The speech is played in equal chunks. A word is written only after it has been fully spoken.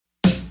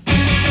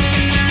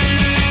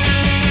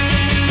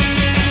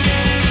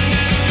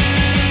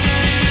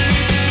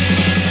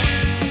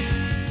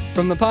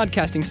From the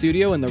podcasting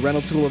studio in the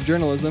Reynolds School of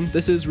Journalism,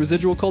 this is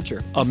Residual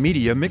Culture. A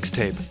media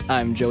mixtape.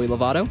 I'm Joey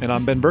Lovato. And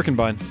I'm Ben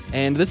Birkenbein.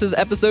 And this is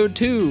episode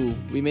 2.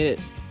 We made it.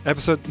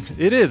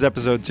 It is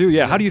episode 2,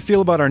 yeah. How do you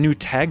feel about our new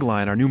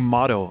tagline, our new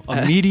motto,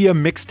 a media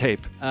mixtape?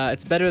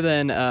 It's better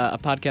than a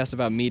podcast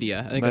about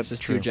media. I think that's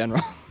just true. too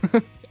general.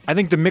 I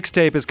think the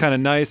mixtape is kind of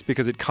nice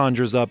because it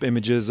conjures up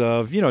images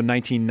of,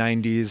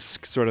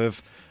 1990s sort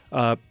of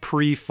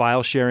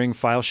pre-file sharing,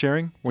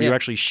 where you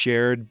actually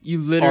shared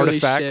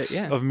artifacts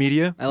of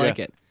media. I like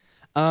it.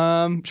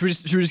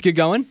 Should we just get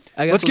going?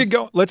 Let's get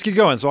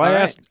going. So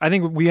I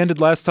think we ended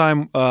last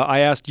time, I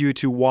asked you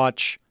to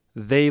watch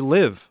They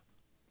Live.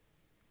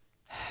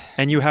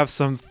 And you have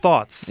some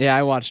thoughts. Yeah,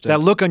 I watched it. That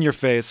look on your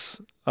face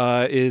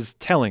is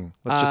telling.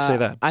 Let's just say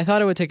that. I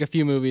thought it would take a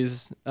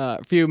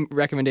few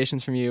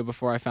recommendations from you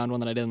before I found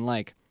one that I didn't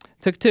like.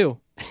 Took 2.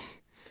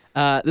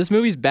 This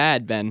movie's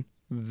bad, Ben.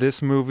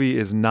 This movie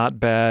is not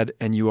bad,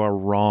 and you are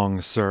wrong,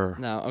 sir.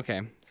 No,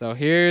 okay. So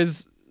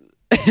here's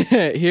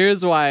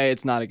why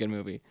it's not a good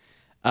movie.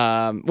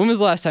 When was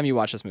the last time you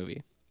watched this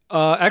movie?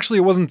 Actually,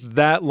 it wasn't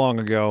that long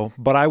ago,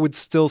 but I would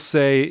still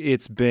say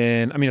it's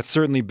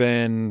certainly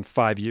been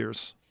 5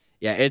 years.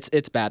 Yeah,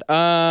 it's bad.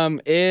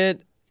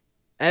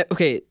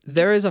 Okay,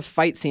 there is a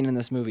fight scene in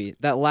this movie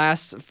that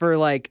lasts for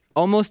like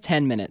almost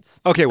 10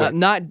 minutes. Okay, wait.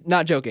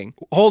 Not joking.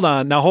 Hold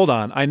on.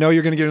 I know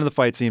you're going to get into the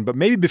fight scene, but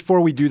maybe before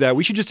we do that,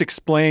 we should just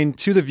explain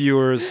to the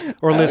viewers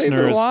or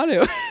listeners. I don't even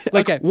want to.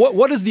 Okay.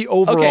 What is the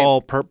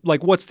overall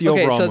what's the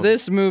overall so movie?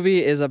 This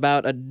movie is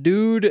about a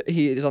dude.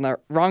 He is on the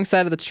wrong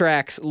side of the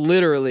tracks,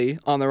 literally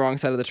on the wrong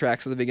side of the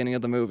tracks at the beginning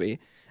of the movie.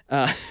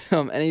 And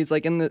he's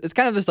like it's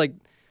kind of this like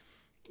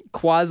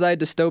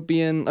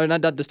quasi-dystopian, or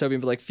not dystopian,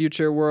 but like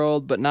future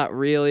world, but not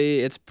really.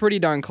 It's pretty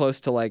darn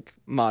close to like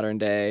modern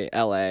day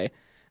LA.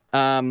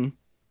 And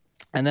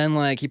then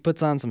like he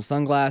puts on some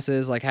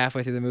sunglasses like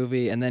halfway through the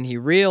movie, and then he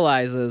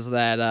realizes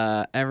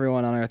that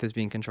everyone on Earth is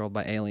being controlled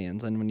by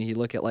aliens. And when he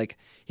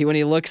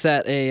looks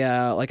at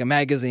a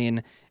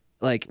magazine,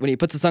 like when he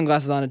puts the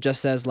sunglasses on, it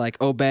just says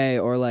like obey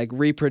or like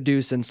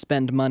reproduce and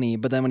spend money.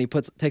 But then when he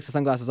takes the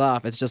sunglasses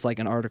off, it's just like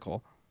an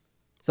article.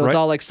 So It's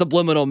all like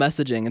subliminal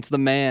messaging. It's the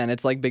man.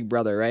 It's like Big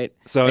Brother, right?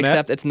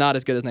 Except it's not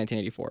as good as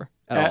 1984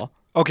 at all.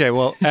 Okay,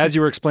 well, as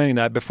you were explaining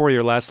that, before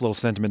your last little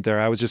sentiment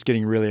there, I was just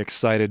getting really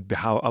excited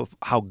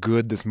how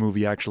good this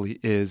movie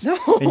actually is. No.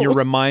 And you're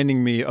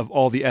reminding me of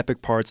all the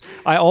epic parts.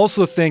 I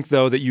also think,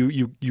 though, that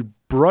you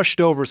brushed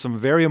over some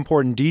very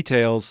important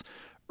details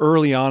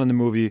early on in the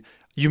movie.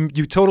 You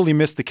totally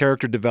missed the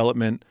character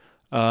development.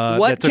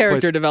 What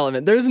character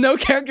development? There's no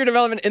character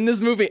development in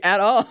this movie at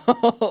all.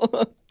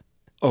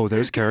 Oh,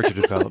 there's character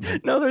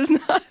development. No, there's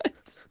not.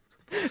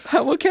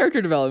 What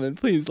character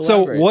development? Please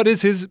elaborate. So what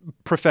is his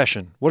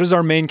profession? What is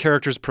our main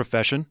character's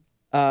profession?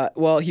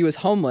 Well, he was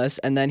homeless,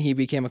 and then he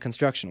became a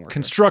construction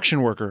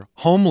worker.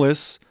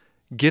 Homeless,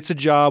 gets a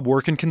job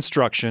working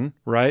construction,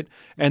 right?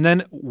 And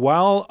then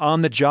while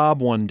on the job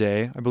one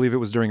day, I believe it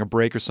was during a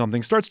break or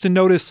something, starts to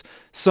notice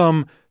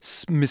some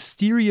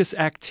mysterious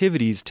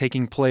activities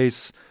taking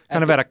place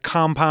at a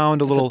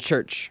compound, a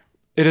church.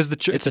 It is the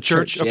church. It's a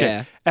church. Okay.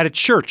 Yeah. At a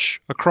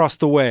church across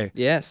the way.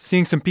 Yes.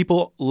 Seeing some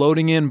people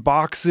loading in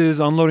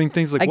boxes, unloading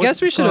things. I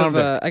guess we should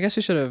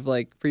have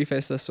like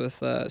prefaced this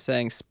with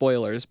saying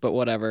spoilers, but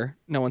whatever.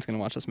 No one's gonna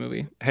watch this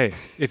movie. Hey,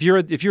 if you're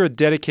a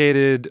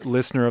dedicated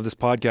listener of this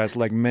podcast,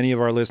 like many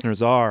of our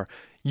listeners are,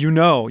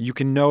 you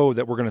can know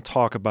that we're going to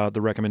talk about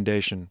the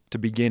recommendation to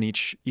begin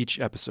each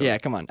episode. Yeah,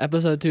 come on.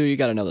 Episode 2, you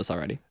got to know this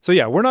already. So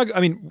yeah,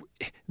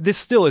 this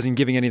still isn't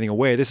giving anything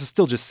away. This is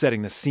still just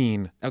setting the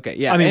scene. Okay,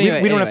 yeah.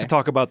 We don't have to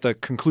talk about the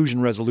conclusion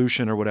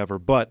resolution or whatever,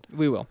 but...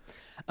 We will.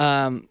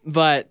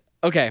 But,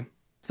 okay.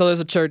 So there's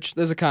a church,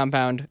 there's a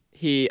compound.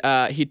 He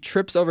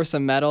trips over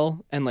some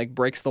metal and like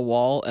breaks the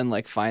wall and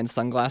like finds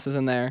sunglasses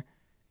in there.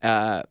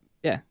 Yeah,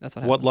 that's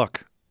what happened. What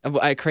luck.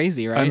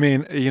 Crazy, right? I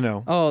mean,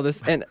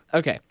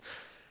 Okay.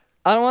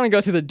 I don't want to go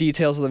through the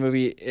details of the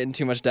movie in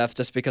too much depth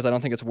just because I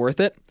don't think it's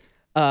worth it.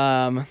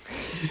 But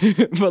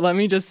let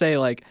me just say,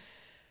 like,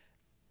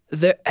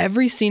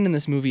 every scene in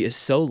this movie is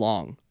so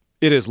long.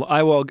 It is.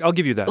 I'll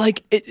give you that.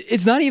 Like,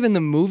 it's not even the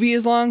movie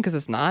is long because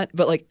it's not,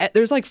 but like,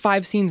 there's like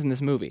 5 scenes in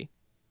this movie.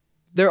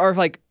 There are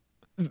like,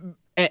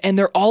 and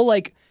they're all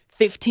like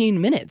 15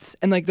 minutes.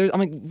 And like, I'm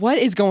like, what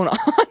is going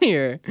on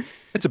here?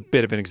 It's a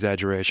bit of an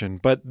exaggeration,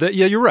 but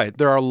yeah, you're right.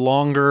 There are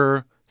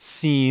longer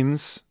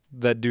scenes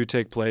that do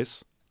take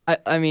place.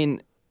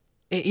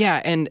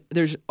 Yeah, and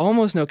there's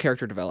almost no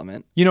character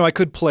development. I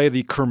could play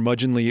the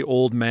curmudgeonly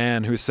old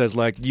man who says,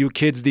 like, you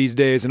kids these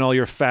days and all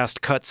your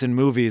fast cuts in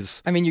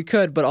movies. I mean, you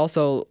could, but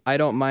also, I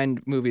don't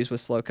mind movies with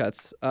slow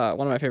cuts.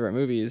 One of my favorite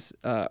movies,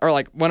 one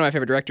of my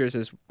favorite directors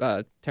is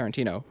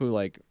Tarantino, who,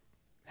 like,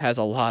 has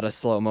a lot of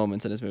slow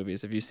moments in his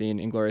movies. Have you seen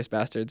Inglourious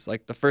Basterds?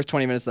 Like, the first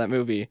 20 minutes of that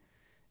movie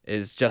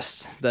is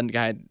just the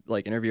guy,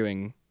 like,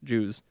 interviewing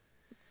Jews.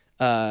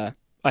 I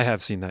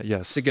have seen that,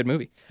 yes. It's a good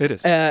movie. It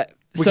is.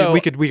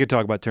 We could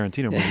talk about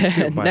Tarantino movies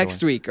too. By next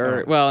the way. week,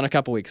 or well, in a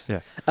couple weeks.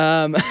 Yeah.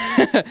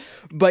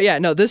 But yeah,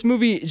 no, this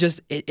movie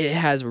just it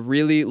has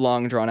really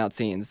long, drawn out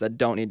scenes that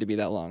don't need to be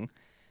that long.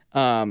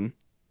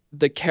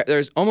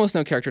 There's almost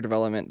no character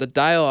development. The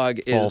dialogue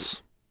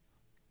False.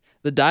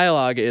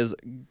 is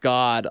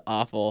god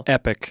awful.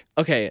 Epic.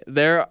 Okay,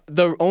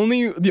 the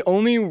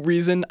only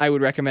reason I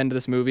would recommend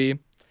this movie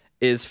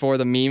is for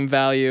the meme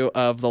value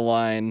of the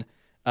line,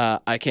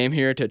 "I came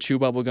here to chew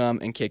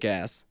bubblegum and kick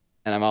ass,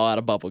 and I'm all out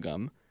of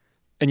bubblegum."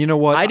 And you know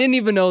what? I didn't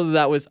even know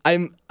that was.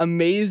 I'm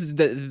amazed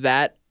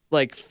that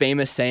like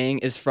famous saying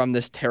is from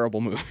this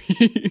terrible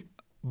movie.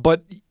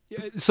 But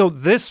so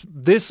this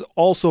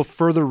also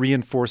further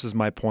reinforces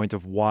my point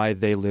of why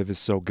They Live is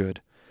so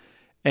good.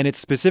 And it's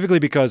specifically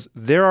because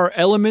there are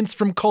elements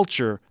from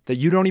culture that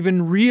you don't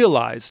even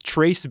realize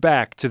trace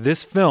back to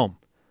this film,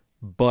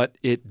 but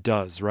it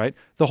does, right?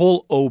 The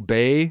whole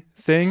obey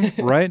thing,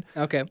 right?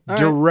 Okay. All right.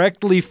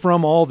 Directly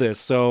from all this.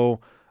 So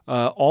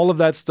all of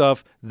that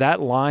stuff,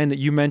 that line that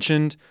you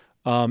mentioned,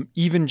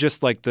 even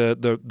just like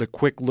the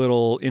quick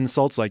little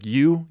insults like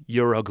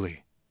you're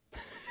ugly,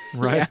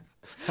 right? Yeah.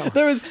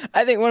 There was,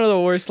 I think one of the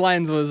worst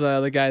lines was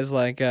the guy's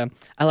like, I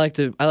like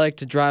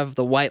to drive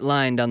the white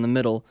line down the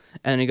middle,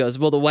 and he goes,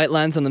 well, the white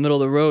line's on the middle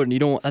of the road,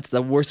 and that's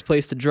the worst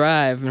place to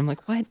drive. And I'm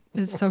like, what?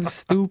 It's so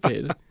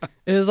stupid.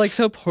 It was like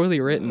so poorly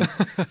written.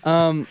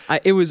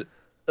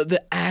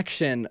 The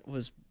action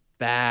was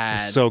bad.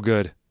 So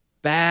good.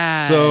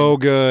 Bad. So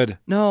good.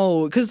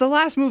 No, because the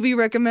last movie you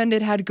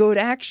recommended had good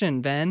action,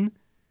 Ben.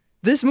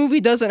 This movie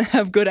doesn't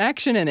have good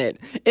action in it.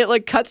 It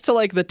like cuts to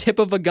like the tip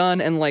of a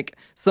gun and like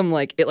some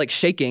like it like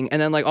shaking,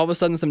 and then like all of a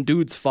sudden some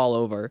dudes fall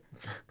over.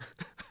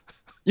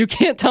 You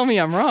can't tell me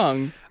I'm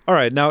wrong. All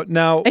right, now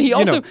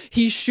And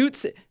he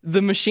shoots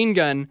the machine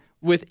gun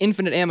with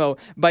infinite ammo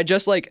by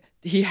just like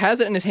he has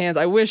it in his hands.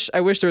 I wish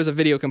there was a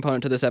video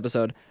component to this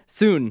episode.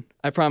 Soon,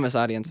 I promise,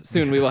 audience.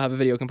 Soon we will have a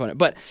video component.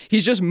 But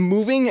he's just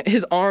moving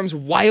his arms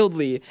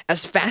wildly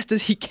as fast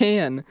as he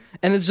can,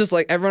 and it's just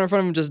like everyone in front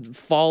of him just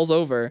falls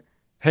over.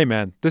 Hey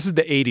man, this is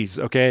the 80s,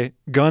 okay?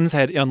 Guns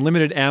had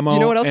unlimited ammo. You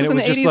know what else and is it in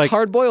was the just 80s? like,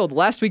 Hard Boiled.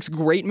 Last week's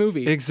great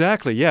movie.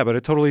 Exactly, yeah, but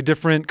a totally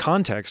different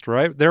context,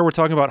 right? There we're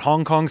talking about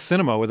Hong Kong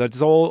cinema with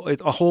it's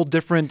a whole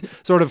different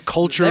sort of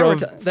culture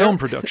of film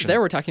production. There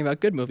we're talking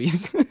about good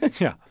movies.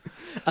 Yeah.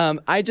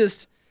 I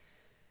don't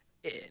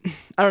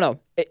know.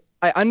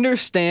 I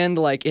understand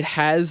like it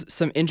has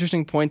some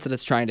interesting points that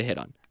it's trying to hit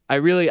on.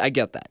 I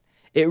get that.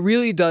 It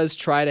really does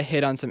try to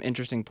hit on some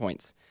interesting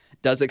points.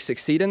 Does it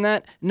succeed in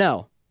that?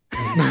 No.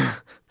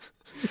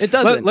 It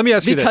doesn't. Let me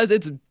ask you this. Because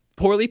it's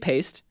poorly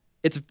paced.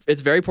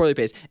 It's very poorly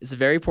paced. It's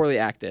very poorly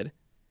acted.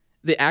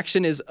 The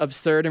action is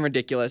absurd and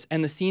ridiculous,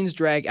 and the scenes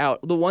drag out.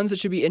 The ones that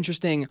should be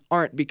interesting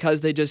aren't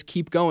because they just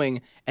keep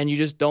going, and you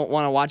just don't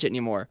want to watch it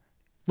anymore.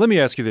 Let me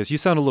ask you this. You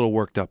sound a little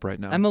worked up right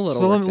now. I'm a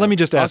little So worked let me up.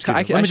 just ask you.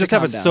 Let me just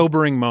have a calm down.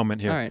 sobering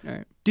moment here. All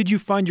right. Did you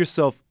find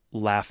yourself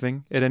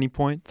laughing at any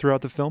point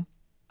throughout the film?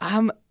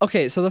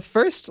 Okay, so the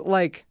first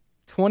like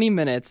 20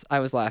 minutes I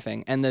was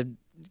laughing, and the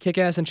kick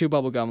ass and chew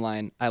bubblegum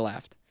line I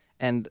laughed.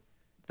 And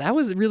that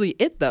was really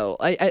it though.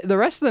 The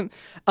rest of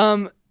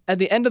them at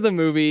the end of the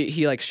movie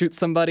he like shoots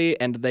somebody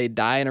and they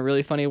die in a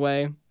really funny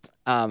way.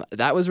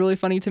 That was really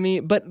funny to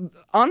me, but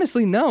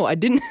honestly no, I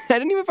didn't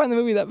even find the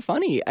movie that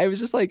funny. I was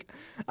just like,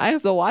 I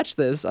have to watch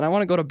this and I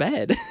want to go to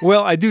bed.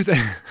 Well, I do think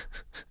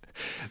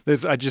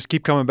I just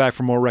keep coming back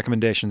for more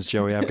recommendations,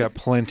 Joey. I've got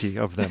plenty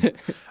of them.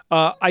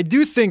 I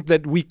do think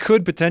that we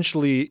could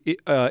potentially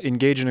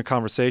engage in a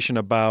conversation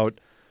about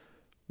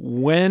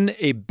when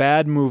a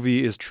bad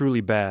movie is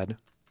truly bad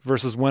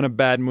versus when a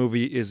bad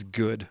movie is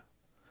good.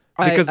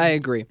 Because I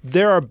agree.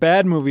 There are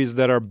bad movies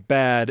that are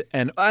bad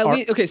and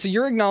okay, so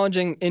you're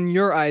acknowledging in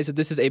your eyes that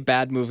this is a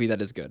bad movie that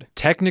is good.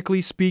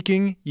 Technically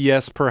speaking,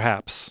 yes,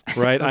 perhaps,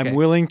 right? Okay. I'm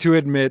willing to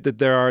admit that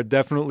there are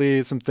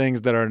definitely some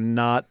things that are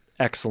not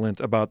excellent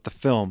about the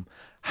film.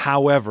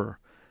 However,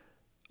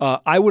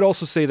 I would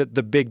also say that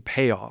the big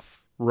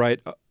payoff,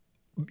 right?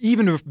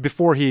 Even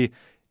before he...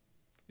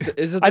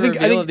 Is it the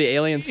reveal of the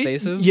aliens'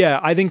 faces? Yeah,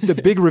 I think the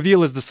big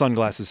reveal is the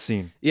sunglasses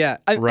scene. Yeah,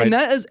 Right. And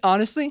that is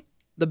honestly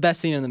the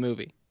best scene in the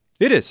movie.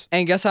 It is.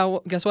 And guess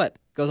what?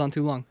 Goes on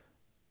too long.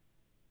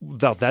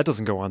 That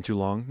doesn't go on too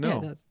long. No. Yeah,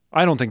 it does.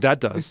 I don't think that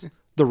does.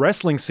 The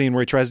wrestling scene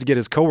where he tries to get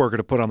his coworker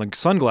to put on the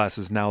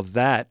sunglasses, now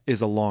that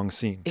is a long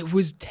scene. It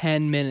was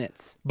 10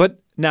 minutes.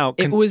 But now...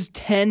 It was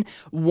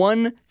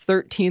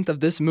 1/13 of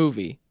this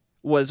movie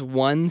was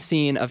one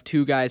scene of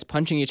two guys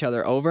punching each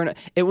other over. And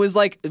it was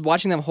like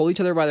watching them hold each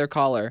other by their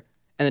collar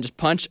and then just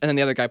punch, and then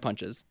the other guy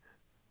punches.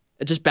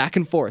 It just back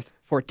and forth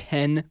for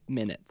 10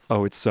 minutes.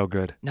 Oh, it's so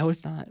good. No,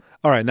 it's not.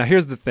 All right, now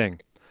here's the thing.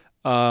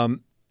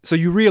 So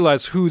you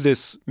realize who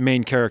this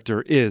main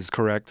character is,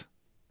 correct?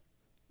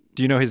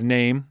 Do you know his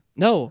name?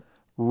 No.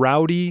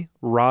 Rowdy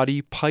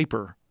Roddy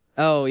Piper.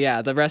 Oh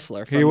yeah, the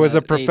wrestler. He from was the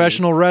a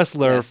professional 80s.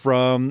 wrestler Yes.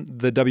 from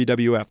the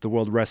WWF, the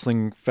World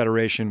Wrestling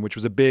Federation, which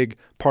was a big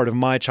part of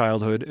my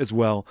childhood as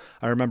well.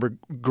 I remember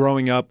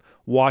growing up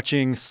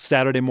watching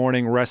Saturday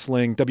morning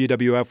wrestling,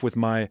 WWF, with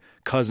my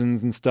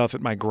cousins and stuff at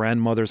my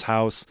grandmother's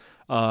house.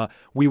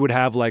 We would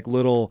have like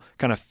little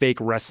kind of fake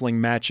wrestling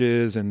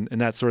matches and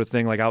that sort of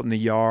thing, like out in the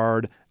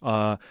yard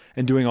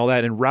and doing all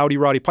that. And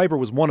Roddy Piper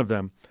was one of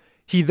them.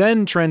 He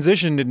then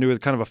transitioned into a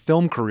kind of a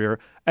film career,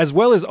 as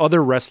well as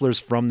other wrestlers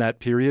from that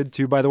period,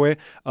 too, by the way.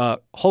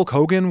 Hulk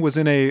Hogan was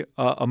in a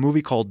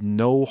movie called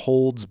No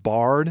Holds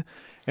Barred,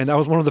 and that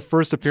was one of the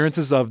first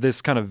appearances of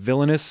this kind of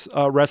villainous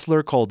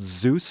wrestler called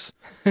Zeus,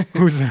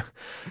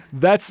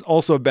 that's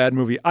also a bad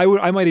movie.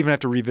 I might even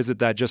have to revisit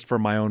that just for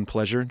my own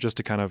pleasure, just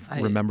to kind of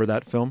remember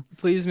that film.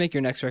 Please make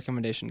your next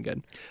recommendation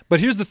good. But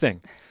here's the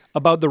thing.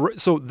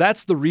 So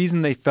that's the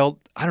reason they felt,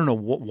 I don't know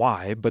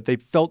why, but they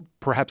felt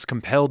perhaps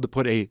compelled to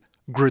put a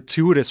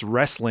gratuitous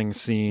wrestling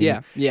scene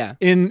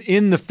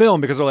in the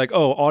film, because they're like,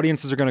 oh,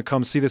 audiences are going to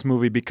come see this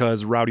movie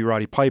because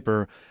Roddy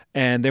Piper,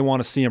 and they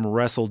want to see him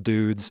wrestle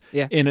dudes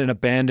in an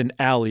abandoned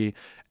alley.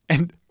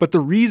 But the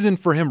reason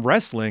for him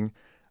wrestling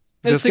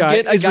this guy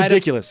is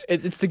ridiculous.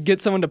 It's to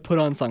get someone to put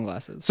on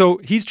sunglasses. So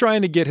he's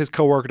trying to get his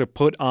coworker to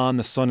put on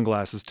the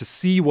sunglasses to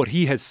see what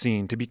he has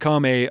seen, to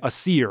become a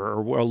seer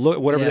or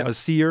whatever, a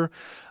seer.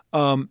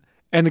 And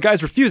the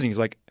guy's refusing. He's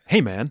like, hey,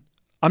 man,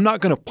 I'm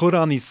not going to put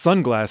on these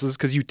sunglasses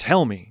because you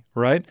tell me,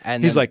 right?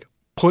 And he's like,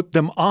 put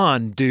them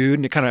on, dude.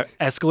 And it kind of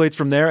escalates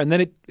from there. And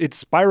then it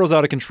spirals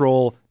out of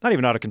control, not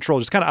even out of control,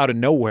 just kind of out of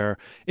nowhere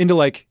into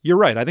like, you're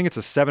right. I think it's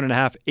a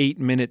 7.5,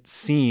 8-minute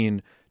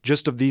scene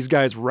just of these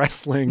guys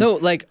wrestling. No,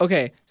 like,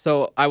 okay,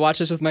 so I watched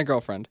this with my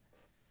girlfriend.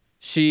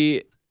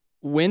 She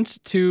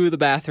went to the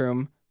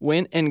bathroom,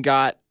 went and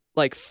got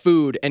like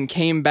food and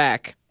came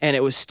back and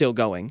it was still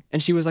going.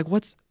 And she was like,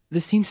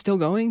 the scene's still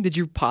going? Did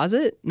you pause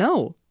it?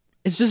 No.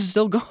 It's just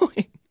still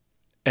going.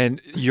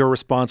 And your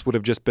response would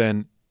have just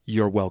been,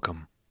 you're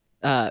welcome.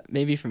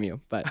 Maybe from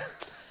you, but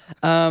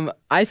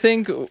I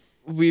think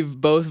we've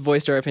both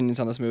voiced our opinions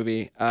on this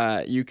movie.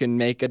 You can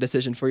make a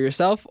decision for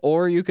yourself,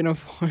 or you can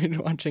avoid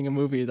watching a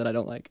movie that I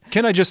don't like.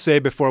 Can I just say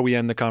before we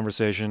end the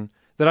conversation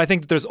that I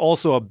think that there's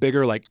also a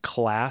bigger like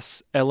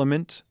class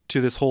element to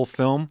this whole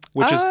film,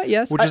 which is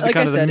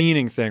the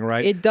meaning thing,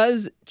 right? It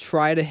does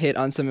try to hit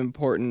on some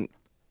important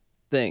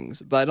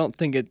things, but I don't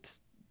think it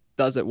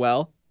does it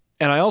well.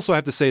 And I also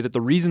have to say that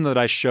the reason that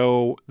I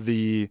show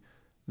the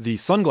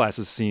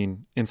sunglasses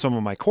scene in some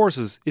of my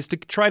courses is to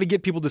try to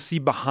get people to see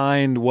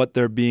behind what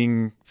they're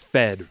being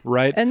fed,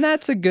 right? And I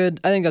think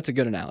that's a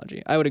good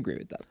analogy. I would agree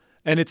with that.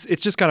 And it's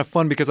just kind of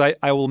fun because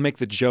I will make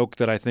the joke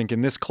that I think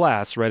in this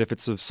class, right, if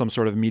it's some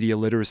sort of media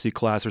literacy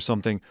class or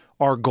something,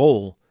 our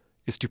goal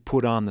is to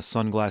put on the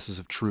sunglasses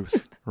of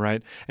truth,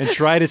 right? And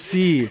try to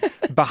see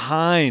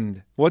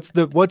behind what's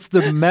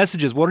the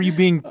messages, what are you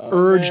being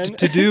urged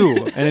to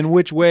do, and in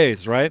which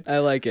ways, right? I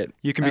like it.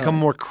 You can become a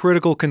more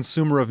critical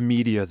consumer of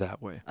media that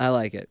way. I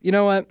like it. You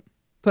know what?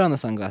 Put on the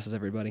sunglasses,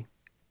 everybody.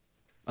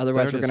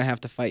 Otherwise, we're going to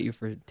have to fight you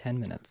for 10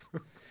 minutes.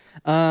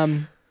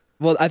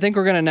 Well, I think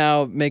we're going to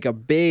now make a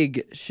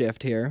big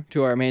shift here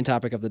to our main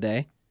topic of the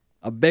day.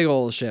 A big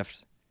old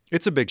shift.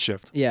 It's a big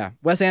shift. Yeah.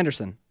 Wes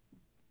Anderson.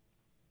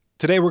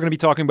 Today we're going to be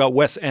talking about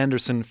Wes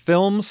Anderson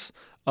films.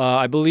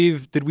 I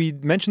believe, did we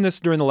mention this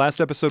during the last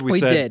episode? We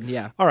did,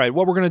 yeah. All right,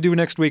 what we're going to do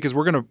next week is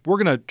we're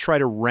going to try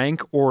to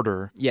rank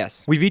order.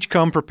 Yes. We've each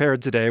come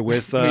prepared today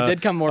with we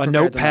did come more a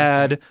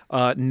notepad,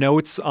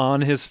 notes on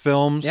his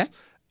films. Yeah.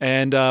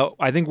 And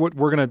I think what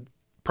we're going to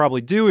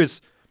probably do is...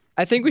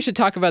 I think we should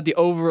talk about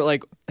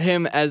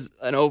him as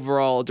an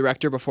overall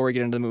director before we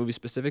get into the movie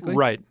specifically.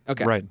 Right.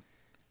 Okay. Right.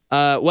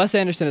 Wes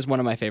Anderson is one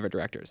of my favorite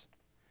directors.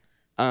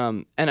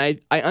 And I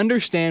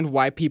understand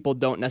why people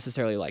don't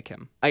necessarily like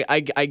him.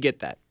 I get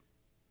that.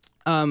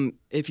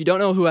 If you don't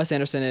know who Wes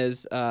Anderson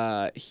is,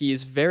 all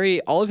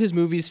of his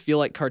movies feel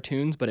like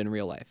cartoons, but in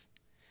real life.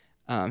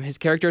 His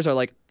characters are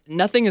like,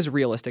 nothing is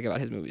realistic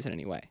about his movies in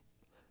any way.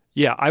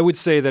 Yeah, I would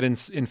say that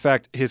in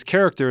fact his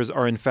characters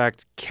are in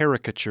fact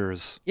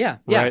caricatures. Yeah,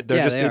 right.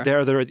 Yeah,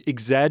 they're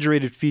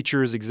exaggerated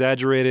features,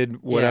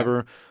 exaggerated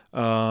whatever.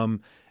 Yeah.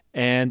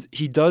 And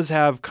he does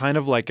have kind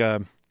of like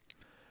a,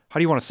 how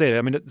do you want to say it?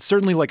 I mean,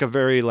 certainly like a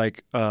very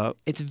like.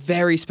 It's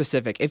very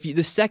specific.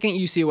 The second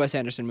you see a Wes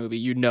Anderson movie,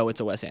 you know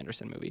it's a Wes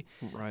Anderson movie.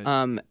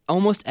 Right.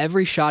 Almost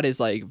every shot is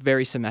like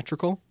very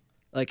symmetrical.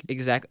 Like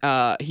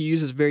he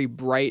uses very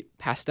bright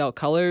pastel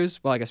colors.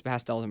 Well, I guess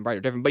pastels and bright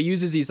are different, but he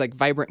uses these like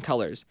vibrant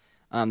colors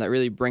that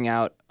really bring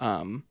out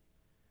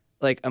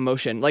like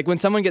emotion. Like when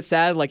someone gets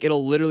sad, like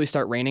it'll literally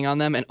start raining on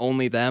them and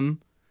only them.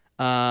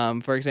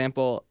 For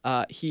example,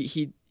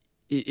 he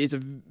is a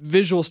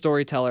visual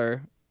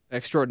storyteller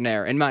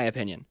extraordinaire, in my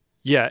opinion.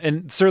 Yeah,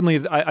 and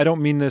certainly I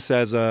don't mean this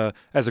as a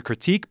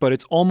critique, but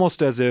it's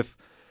almost as if,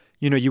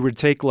 you would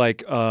take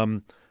like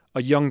a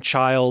young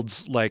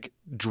child's like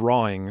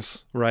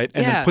drawings, right,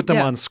 and then put them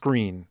on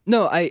screen.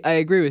 No, I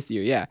agree with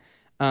you. Yeah,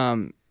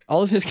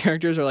 all of his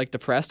characters are like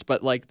depressed,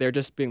 but like they're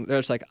just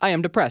like, I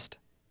am depressed.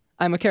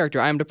 I'm a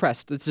character. I'm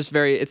depressed. It's just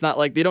very. It's not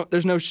like they don't.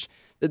 There's no.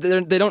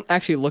 They don't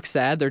actually look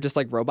sad. They're just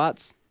like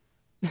robots,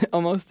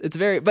 almost. It's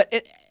very. But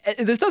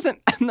this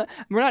doesn't.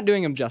 We're not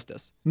doing him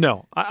justice.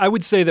 No, I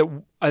would say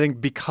that I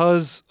think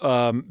because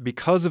of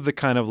the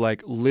kind of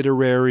like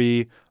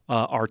literary,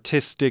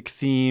 artistic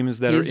themes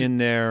that are in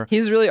there.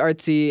 He's really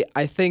artsy.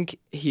 I think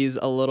he's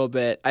a little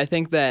bit. I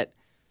think that.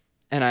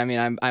 And I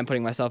mean, I'm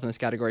putting myself in this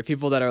category.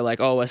 People that are like,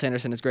 oh, Wes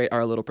Anderson is great, are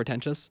a little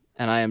pretentious,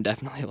 and I am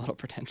definitely a little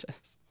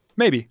pretentious.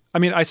 Maybe. I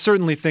mean, I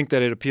certainly think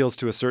that it appeals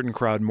to a certain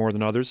crowd more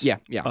than others. Yeah.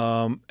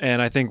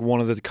 And I think one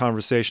of the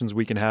conversations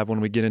we can have when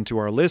we get into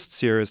our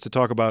lists here is to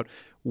talk about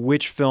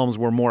which films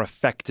were more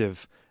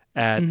effective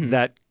at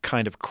that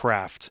kind of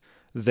craft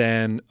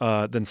than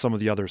some of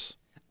the others.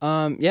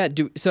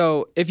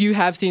 So if you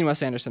have seen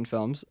Wes Anderson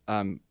films,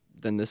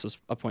 then this was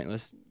a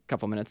pointless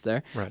couple minutes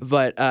there. Right.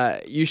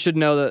 But you should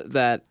know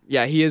that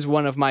he is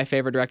one of my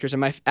favorite directors.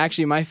 And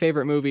my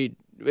favorite movie,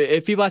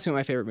 if people ask me what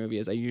my favorite movie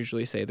is, I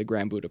usually say The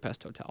Grand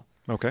Budapest Hotel.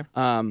 Okay.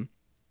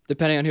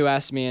 Depending on who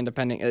asks me and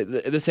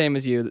the same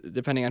as you,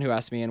 depending on who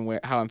asks me and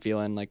how I'm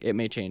feeling, like it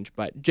may change.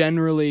 But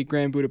generally,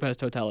 Grand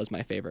Budapest Hotel is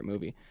my favorite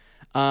movie.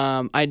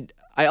 I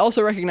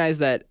also recognize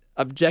that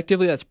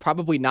objectively, that's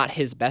probably not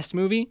his best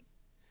movie,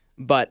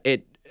 but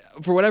it,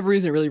 for whatever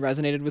reason, it really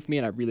resonated with me,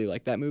 and I really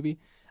like that movie.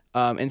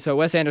 And so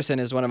Wes Anderson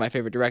is one of my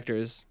favorite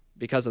directors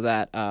because of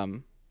that.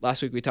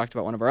 Last week we talked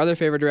about one of our other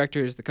favorite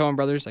directors, the Coen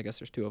brothers. I guess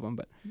there's two of them,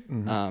 but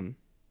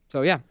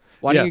so yeah.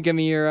 Why don't you give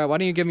me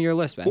your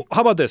list, Ben? Well,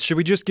 how about this? Should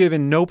we just give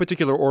in no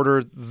particular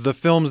order the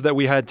films that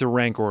we had to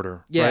rank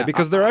order? Yeah, right?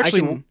 Because they're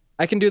actually.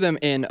 I can do them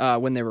in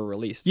when they were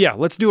released. Yeah,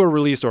 let's do a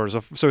release order.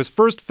 So his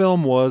first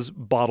film was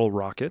Bottle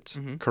Rocket,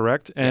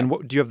 correct? And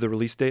do you have the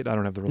release date? I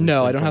don't have the release date.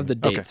 No, I don't have the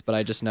dates, but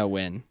I just know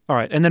when. All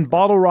right, and then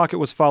Bottle Rocket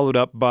was followed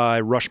up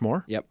by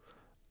Rushmore. Yep.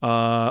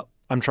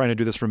 I'm trying to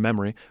do this from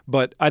memory,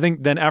 but I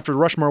think then after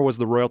Rushmore was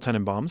the Royal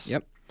Tenenbaums.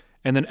 Yep.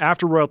 And then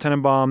after Royal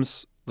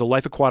Tenenbaums, The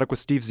Life Aquatic with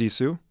Steve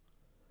Zissou.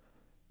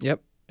 Yep.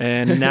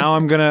 And now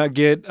I'm going to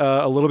get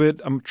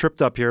I'm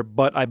tripped up here,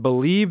 but I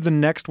believe the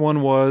next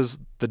one was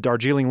The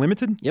Darjeeling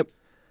Limited. Yep.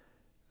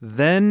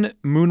 Then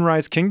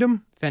Moonrise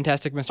Kingdom.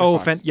 Fantastic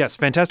Mr. Fox. Yes,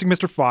 Fantastic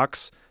Mr.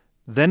 Fox.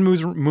 Then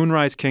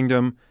Moonrise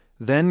Kingdom.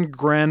 Then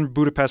Grand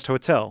Budapest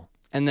Hotel.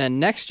 And then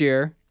next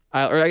year,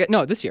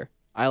 this year,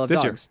 Isle of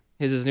Dogs. Year.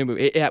 His is a new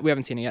movie. We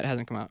haven't seen it yet. It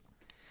hasn't come out.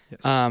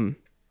 Yes.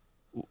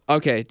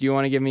 Okay, do you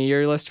want to give me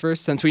your list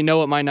first, since we know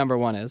what my number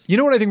one is? You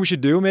know what I think we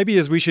should do? Maybe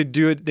is we should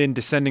do it in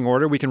descending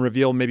order. We can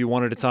reveal maybe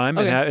one at a time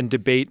and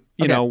debate,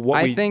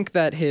 I think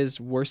that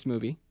his worst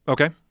movie,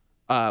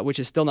 which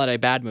is still not a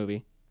bad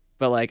movie,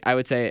 but like I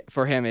would say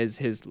for him is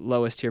his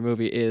lowest tier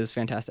movie is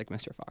Fantastic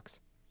Mr. Fox.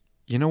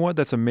 You know what?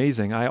 That's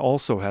amazing. I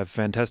also have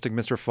Fantastic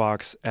Mr.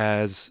 Fox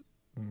as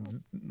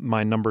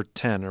my number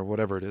 10 or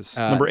whatever it is.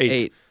 Number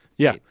 8.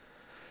 Yeah. 8.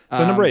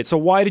 So number 8. So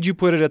why did you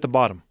put it at the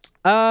bottom?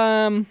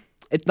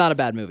 It's not a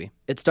bad movie.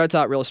 It starts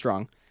out real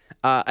strong.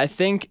 I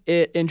think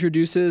it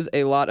introduces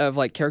a lot of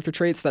like character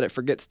traits that it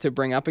forgets to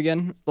bring up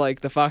again.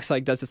 Like the fox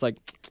does this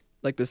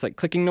this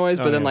clicking noise,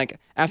 but then like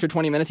after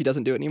 20 minutes he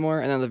doesn't do it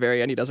anymore, and then at the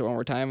very end he does it one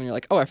more time, and you're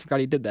like, oh, I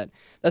forgot he did that.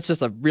 That's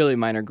just a really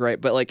minor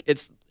gripe, but like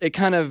it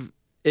kind of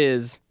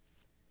is.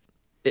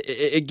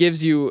 It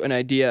gives you an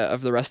idea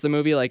of the rest of the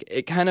movie. Like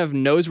it kind of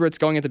knows where it's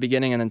going at the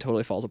beginning and then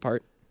totally falls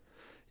apart.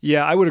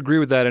 Yeah, I would agree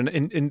with that.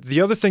 And the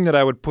other thing that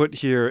I would put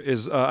here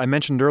is I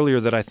mentioned earlier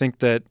that I think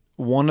that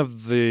one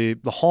of the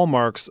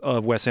hallmarks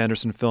of Wes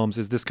Anderson films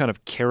is this kind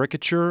of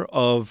caricature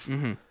of.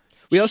 Mm-hmm.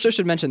 We also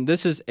should mention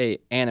this is a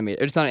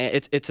animated. It's not.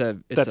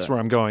 That's where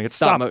I'm going. It's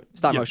stop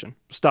motion.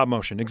 Stop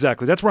motion.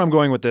 Exactly. That's where I'm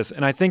going with this.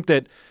 And I think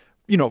that,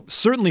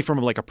 certainly from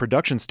like a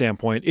production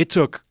standpoint, it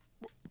took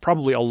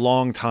probably a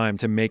long time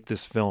to make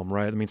this film.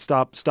 Right. I mean,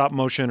 stop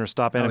motion or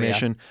stop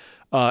animation,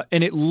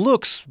 and it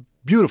looks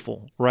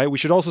beautiful, right? We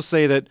should also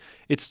say that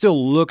it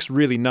still looks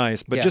really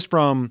nice, but just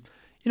from,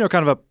 kind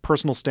of a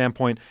personal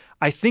standpoint,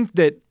 I think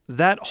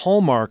that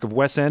hallmark of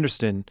Wes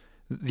Anderson,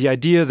 the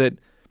idea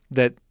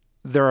that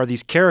there are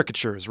these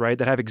caricatures, right,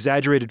 that have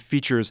exaggerated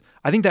features,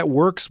 I think that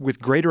works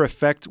with greater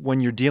effect when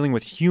you're dealing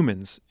with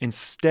humans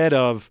instead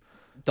of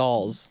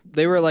dolls.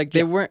 They were like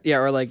they weren't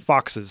or like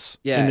foxes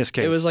in this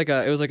case. It was like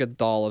a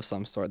doll of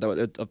some sort,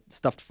 a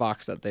stuffed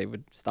fox that they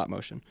would stop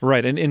motion.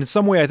 Right, and in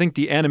some way I think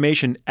the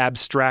animation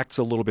abstracts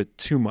a little bit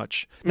too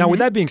much. Now with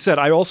that being said,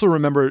 I also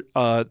remember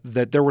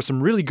that there were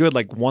some really good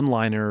like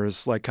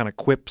one-liners, like kind of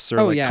quips or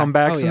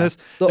comebacks in this.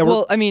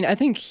 I mean, I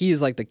think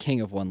he's like the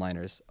king of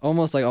one-liners.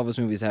 Almost like all of his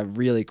movies have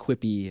really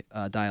quippy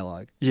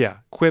dialogue. Yeah,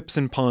 quips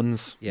and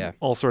puns. Yeah.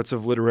 All sorts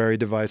of literary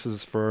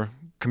devices for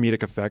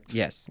comedic effect.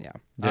 Yes, yeah.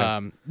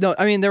 No,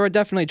 I mean, there were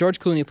definitely George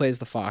Clooney plays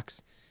the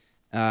fox,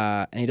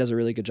 and he does a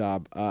really good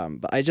job.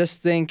 But I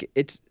just think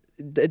it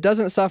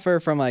doesn't suffer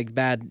from like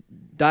bad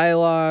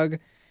dialogue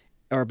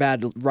or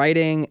bad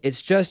writing.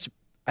 It's just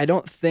I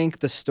don't think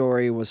the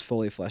story was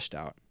fully fleshed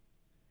out.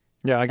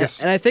 Yeah, I guess.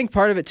 And I think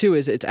part of it too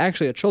is it's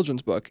actually a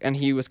children's book, and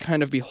he was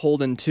kind of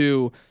beholden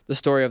to the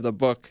story of the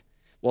book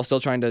while still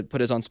trying to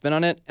put his own spin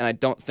on it. And I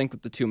don't think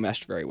that the two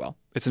meshed very well.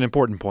 It's an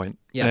important point.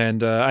 Yes.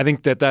 And I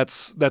think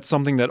that's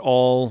something that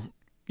all,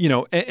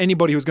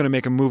 anybody who's going to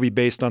make a movie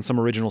based on some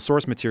original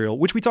source material,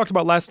 which we talked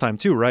about last time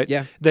too, right?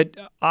 Yeah. That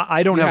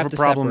I don't You have have a to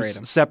problem separate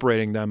 'em.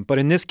 separating them. But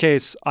in this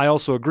case, I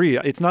also agree.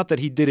 It's not that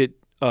he did it,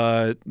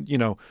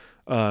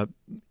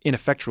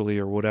 ineffectually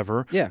or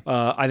whatever. Yeah.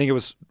 I think it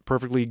was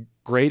perfectly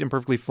great and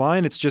perfectly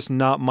fine. It's just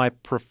not my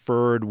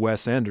preferred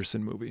Wes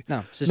Anderson movie. No,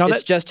 it's just, Now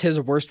it's just his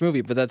worst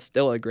movie, but that's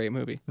still a great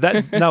movie.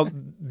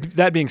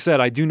 That being said,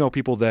 I do know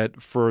people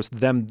that for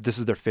them this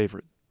is their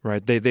favorite.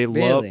 Right? They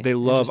Really?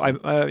 love.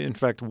 Interesting. I in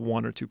fact,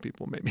 one or two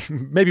people,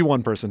 maybe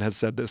one person has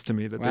said this to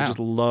me that they Wow. just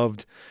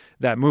loved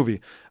that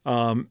movie,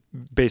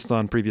 based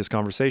on previous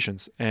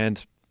conversations.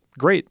 And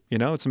great,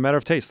 it's a matter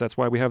of taste. That's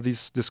why we have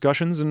these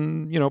discussions.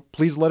 And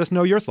please let us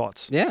know your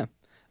thoughts. Yeah.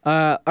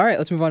 All right,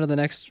 let's move on to the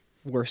next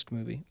worst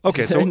movie.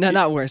 Okay, so-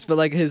 not worst, but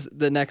like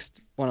the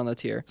next one on the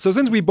tier. So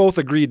since we both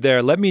agreed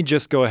there, let me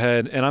just go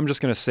ahead and I'm just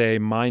going to say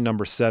my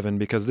number 7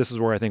 because this is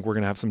where I think we're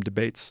going to have some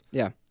debates.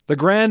 Yeah. The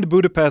Grand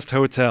Budapest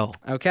Hotel.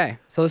 Okay.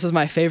 So this is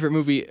my favorite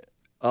movie,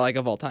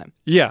 of all time.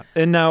 Yeah,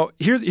 and now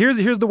here's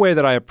the way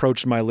that I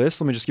approached my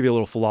list. Let me just give you a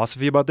little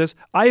philosophy about this.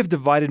 I have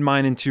divided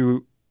mine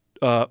into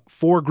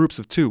 4 groups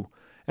of 2,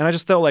 and I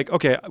just felt like,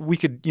 okay, we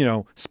could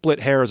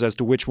split hairs as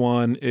to which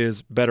one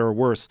is better or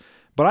worse.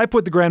 But I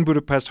put the Grand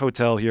Budapest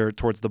Hotel here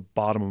towards the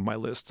bottom of my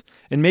list.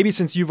 And maybe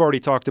since you've already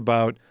talked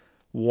about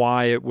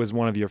why it was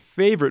one of your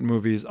favorite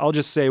movies, I'll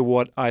just say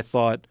what I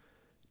thought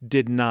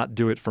did not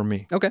do it for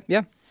me. Okay.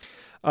 Yeah.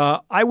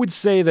 I would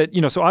say that,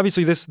 so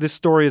obviously this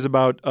story is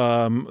about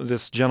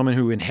this gentleman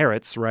who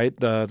inherits, right,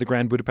 the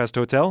Grand Budapest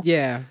Hotel.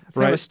 Yeah. It's kind of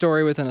Right. a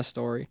story within a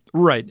story.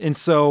 Right. And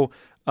so,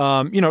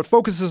 it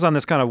focuses on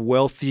this kind of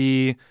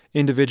wealthy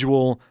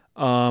individual.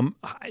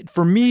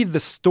 For me, the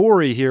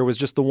story here was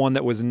just the one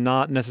that was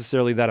not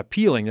necessarily that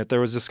appealing, that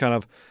there was this kind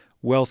of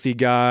wealthy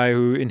guy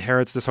who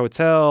inherits this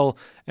hotel,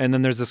 and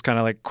then there's this kind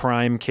of like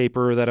crime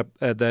caper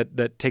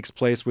that takes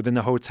place within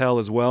the hotel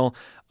as well.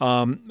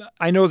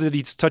 I know that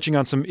he's touching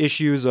on some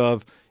issues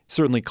of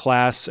certainly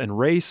class and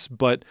race,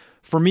 but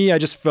for me, I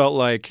just felt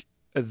like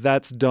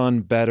that's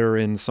done better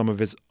in some of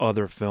his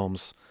other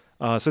films.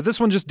 So this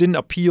one just didn't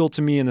appeal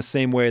to me in the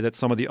same way that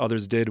some of the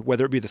others did,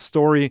 whether it be the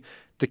story,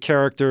 the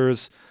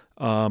characters.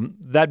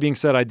 That being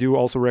said, I do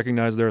also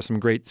recognize there are some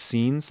great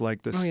scenes,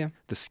 like this. Oh, yeah.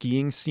 The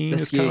skiing scene The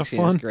is skiing kind of scene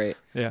fun. is great.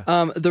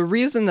 Yeah. The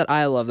reason that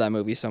I love that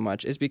movie so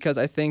much is because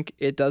I think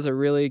it does a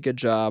really good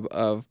job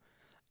of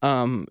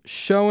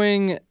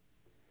showing.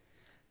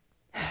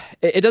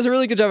 It does a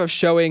really good job of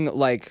showing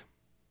like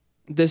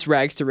this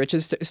rags to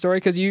riches story,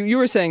 because you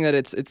were saying that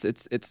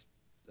it's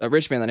a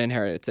rich man that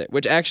inherits it,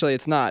 which actually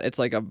it's not. It's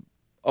like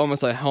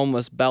almost a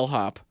homeless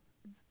bellhop,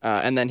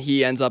 and then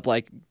he ends up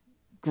like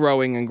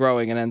growing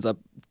and ends up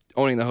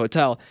owning the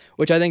hotel,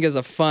 which I think is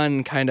a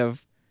fun kind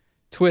of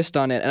twist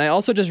on it. And I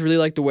also just really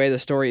like the way the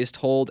story is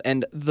told,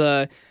 and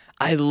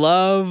I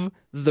love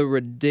the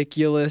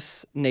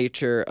ridiculous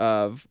nature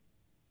of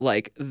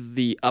like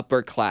the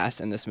upper class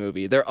in this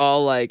movie. They're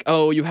all like,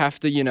 oh, you have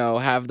to,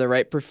 have the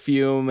right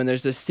perfume, and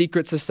there's this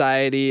secret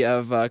society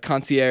of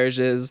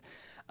concierges.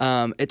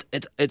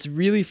 It's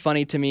really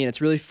funny to me, and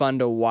it's really fun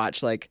to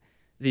watch like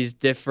these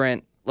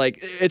different, like,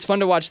 it's fun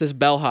to watch this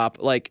bellhop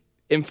like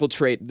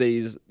infiltrate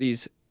these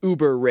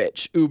uber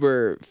rich,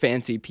 uber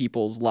fancy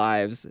people's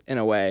lives in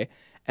a way.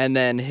 And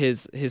then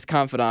his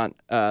confidant,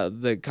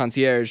 the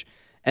concierge,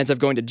 ends up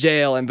going to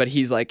jail, but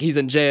he's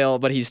in jail,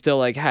 but he still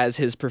like has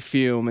his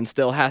perfume and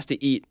still has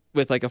to eat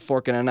with like a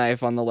fork and a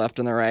knife on the left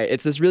and the right.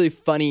 It's this really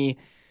funny.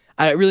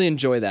 I really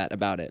enjoy that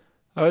about it.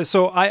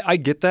 So I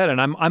get that, and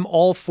I'm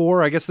all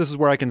for. I guess this is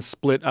where I can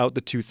split out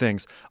the two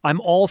things. I'm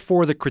all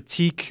for the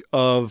critique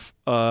of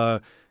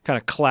kind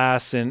of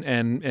class and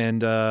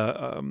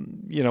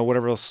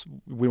whatever else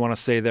we want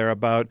to say there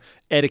about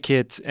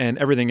etiquette and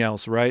everything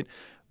else, right?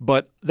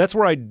 But that's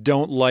where I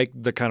don't like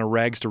the kind of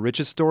rags to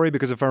riches story,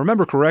 because if I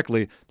remember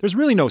correctly, there's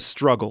really no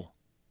struggle,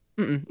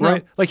 No.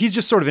 right? Like he's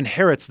just sort of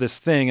inherits this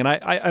thing, and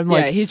I'm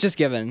like, he's just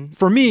given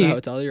for me, the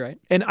hotel. You're right.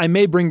 and I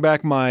may bring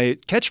back my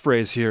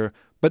catchphrase here,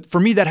 but for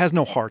me, that has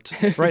no heart,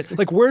 right?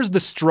 Like, where's the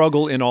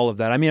struggle in all of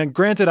that? I mean,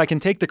 granted, I can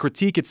take the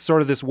critique. It's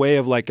sort of this way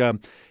of like,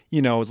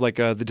 it's like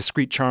the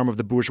discreet charm of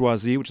the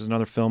bourgeoisie, which is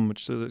another film,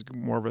 which is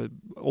more of an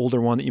older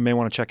one that you may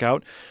want to check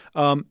out.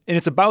 And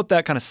it's about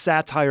that kind of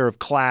satire of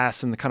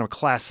class and the kind of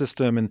class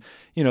system and,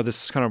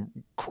 this kind of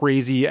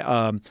crazy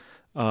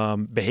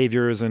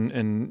behaviors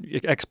and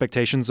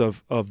expectations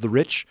of the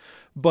rich.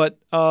 But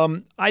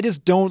I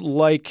just don't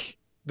like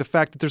the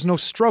fact that there's no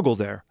struggle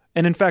there.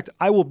 And in fact,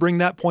 I will bring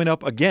that point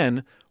up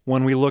again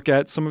when we look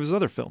at some of his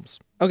other films.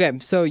 Okay,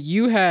 so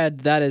you had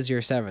that as your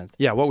 7th.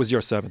 Yeah, what was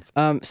your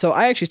 7th? So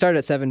I actually started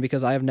at 7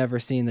 because I have never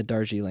seen the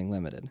Darjeeling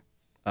Limited.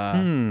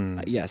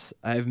 Yes,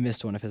 I've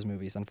missed one of his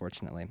movies,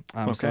 unfortunately.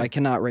 So I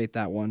cannot rate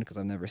that one because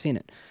I've never seen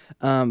it.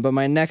 But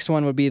my next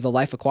one would be The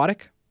Life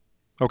Aquatic.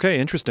 Okay,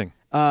 interesting.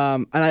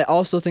 And I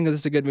also think that this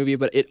is a good movie,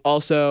 but it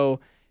also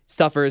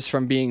suffers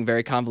from being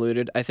very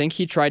convoluted. I think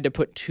he tried to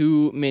put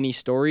too many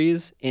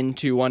stories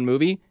into one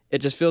movie, It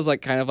just feels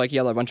like kind of like he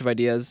had a bunch of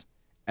ideas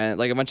and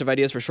like a bunch of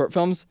ideas for short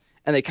films,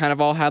 and they kind of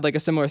all had like a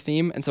similar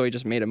theme, and so he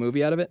just made a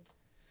movie out of it.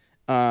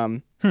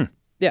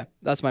 Yeah,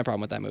 that's my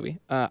problem with that movie.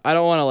 I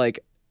don't want to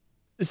like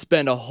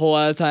spend a whole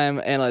lot of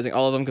time analyzing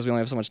all of them because we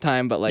only have so much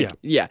time, but like,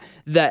 yeah,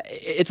 that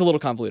it's a little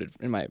convoluted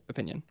in my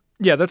opinion.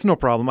 Yeah, that's no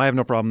problem. I have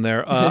no problem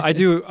there. I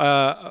do.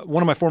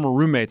 One of my former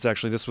roommates,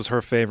 actually, this was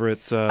her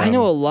favorite. I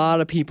know a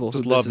lot of people who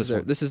love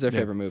this is their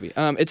favorite movie.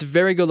 It's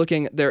very good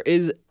looking. There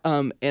is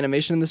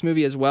animation in this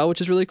movie as well,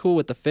 which is really cool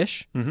with the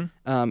fish,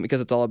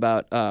 because it's all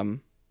about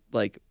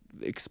like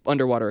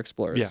underwater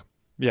explorers. Yeah.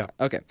 Yeah.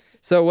 Okay.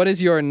 So what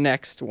is your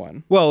next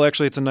one? Well,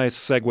 actually, it's a nice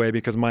segue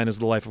because mine is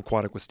The Life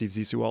Aquatic with Steve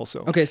Zissou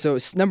also. Okay, so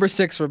number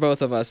 6 for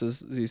both of us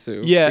is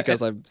Zissou. Yeah.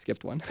 Because I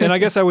skipped one. And I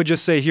guess I would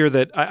just say here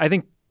that I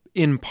think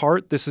in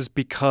part this is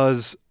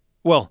because,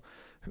 well,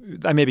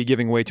 I may be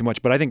giving away too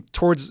much, but I think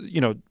towards,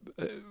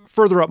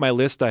 further up my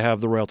list, I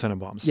have The Royal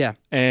Tenenbaums. Yeah.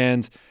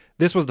 And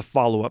this was the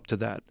follow-up to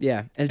that.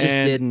 Yeah, and it just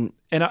didn't.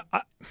 And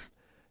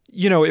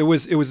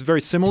it was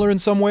very similar in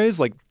some ways.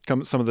 Like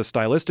some of the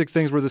stylistic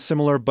things were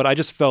similar, but I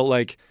just felt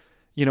like,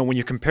 when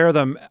you compare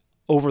them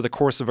over the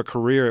course of a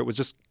career, it was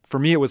just, for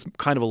me, it was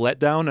kind of a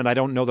letdown, and I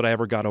don't know that I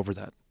ever got over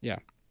that. Yeah.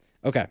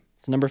 Okay.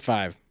 So number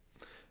 5.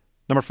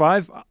 Number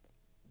 5,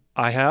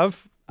 I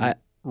have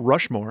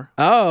Rushmore.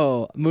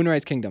 Oh,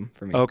 Moonrise Kingdom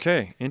for me.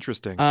 Okay,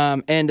 interesting.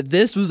 And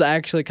this was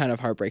actually kind of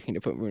heartbreaking to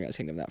put Moonrise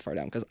Kingdom that far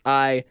down because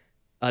I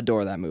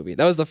adore that movie.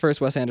 That was the first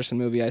Wes Anderson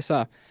movie I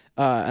saw,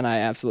 and I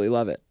absolutely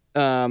love it.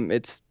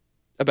 It's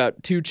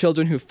about 2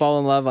 children who fall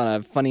in love on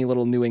a funny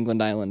little New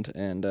England island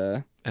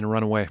and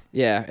run away.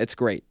 Yeah, it's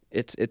great.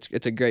 It's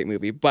a great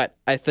movie, but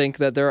I think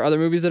that there are other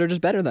movies that are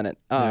just better than it.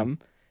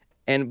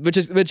 And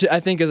which I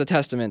think is a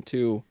testament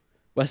to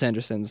Wes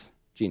Anderson's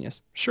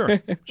genius. Sure.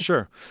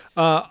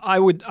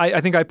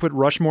 I think I put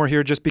Rushmore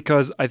here just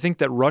because I think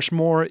that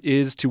Rushmore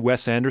is to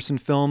Wes Anderson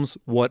films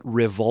what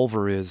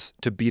Revolver is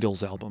to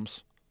Beatles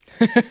albums.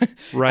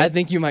 Right? I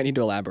think you might need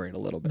to elaborate a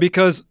little bit.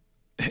 Because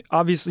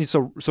obviously,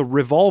 so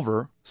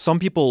Revolver, some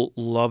people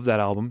love that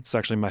album. It's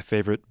actually my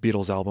favorite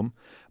Beatles album.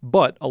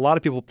 But a lot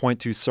of people point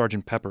to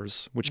Sgt.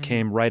 Pepper's, which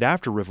came right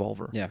after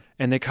Revolver. Yeah.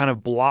 And they kind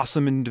of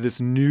blossom into this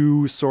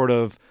new sort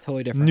of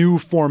totally different new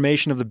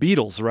formation of the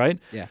Beatles, right?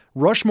 Yeah.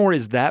 Rushmore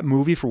is that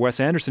movie for Wes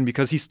Anderson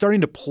because he's starting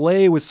to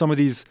play with some of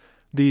these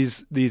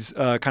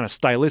kind of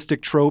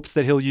stylistic tropes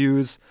that he'll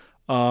use.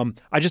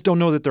 I just don't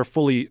know that they're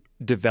fully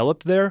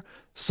developed there.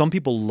 Some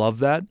people love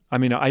that. I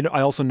mean,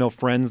 I also know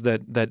friends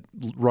that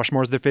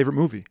Rushmore is their favorite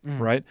movie,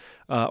 right?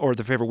 Or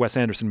their favorite Wes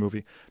Anderson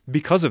movie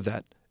because of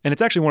that. And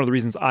it's actually one of the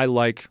reasons I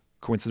like,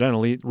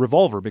 coincidentally,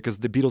 Revolver, because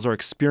the Beatles are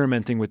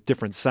experimenting with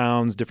different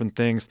sounds, different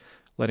things,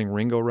 letting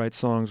Ringo write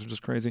songs, which is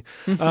crazy.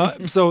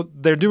 So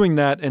they're doing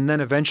that, and then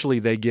eventually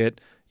they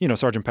get,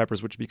 Sgt.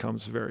 Pepper's, which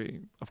becomes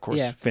very, of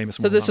course, famous.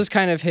 So this was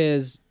kind of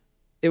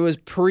it was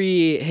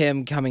pre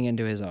him coming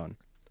into his own.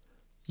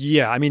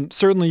 Yeah, I mean,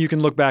 certainly you can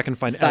look back and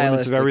find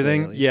elements of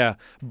everything. Yeah,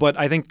 but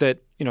I think that,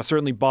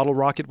 certainly Bottle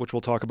Rocket, which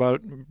we'll talk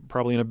about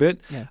probably in a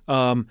bit,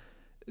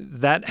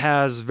 that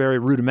has very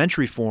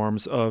rudimentary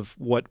forms of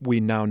what we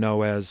now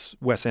know as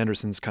Wes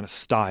Anderson's kind of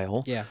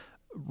style. Yeah.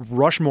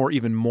 Rushmore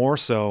even more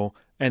so,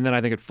 and then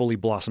I think it fully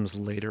blossoms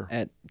later.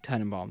 At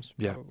Tenenbaums,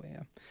 probably,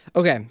 yeah.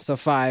 Okay, so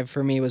 5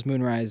 for me was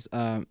Moonrise,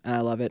 and I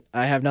love it.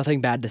 I have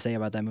nothing bad to say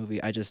about that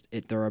movie.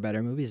 There are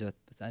better movies that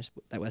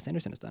Wes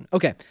Anderson has done.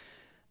 Okay.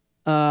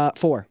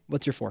 4.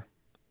 What's your 4?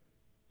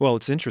 Well,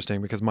 it's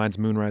interesting because mine's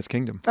Moonrise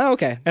Kingdom. Oh,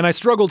 okay. And I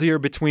struggled here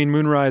between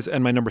Moonrise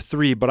and my number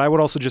 3, but I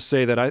would also just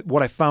say that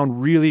what I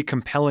found really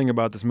compelling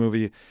about this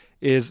movie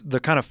is the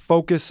kind of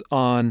focus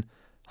on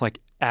like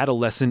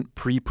adolescent,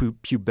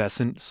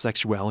 prepubescent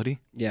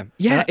sexuality. Yeah.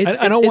 Yeah, it's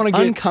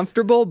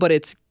uncomfortable, but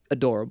it's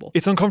adorable.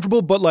 It's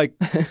uncomfortable, but like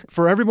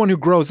for everyone who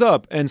grows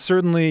up, and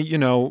certainly,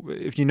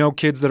 if you know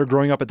kids that are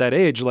growing up at that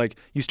age, like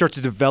you start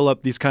to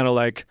develop these kind of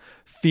like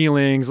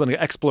feelings and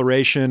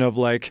exploration of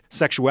like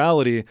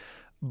sexuality.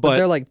 But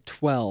they're like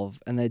 12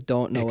 and they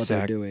don't know what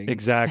they're doing.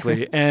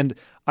 Exactly. And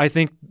I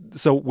think,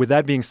 so with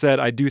that being said,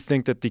 I do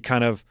think that the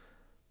kind of,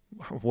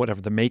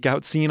 the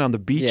makeout scene on the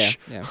beach,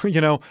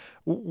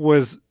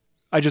 was,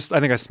 I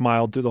think I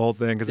smiled through the whole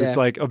thing because it's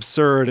like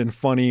absurd and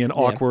funny and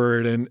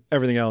awkward and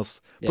everything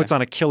else. Puts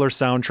on a killer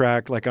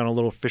soundtrack, like on a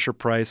little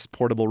Fisher-Price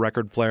portable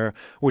record player,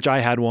 which I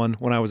had one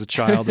when I was a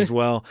child as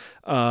well.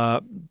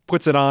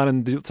 Puts it on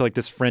and to like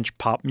this French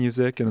pop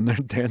music, and then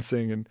they're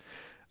dancing and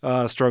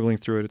struggling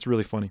through it. It's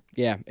really funny.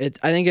 Yeah,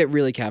 I think it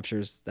really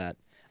captures that.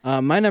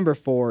 My number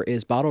 4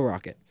 is Bottle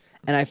Rocket.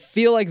 And I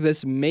feel like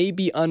this may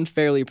be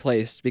unfairly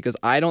placed because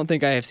I don't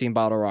think I have seen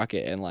Bottle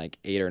Rocket in like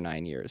 8 or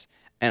 9 years.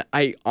 And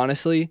I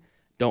honestly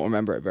don't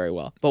remember it very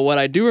well. But what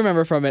I do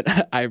remember from it,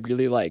 I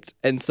really liked.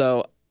 And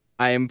so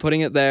I am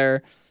putting it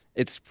there.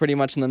 It's pretty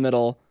much in the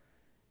middle.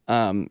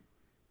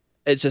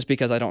 It's just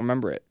because I don't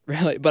remember it,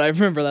 really. But I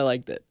remember I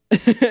liked it.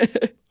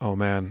 Oh,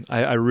 man.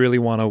 I really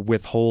want to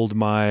withhold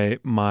my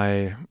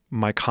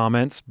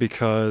comments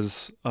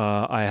because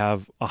I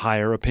have a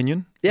higher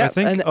opinion, I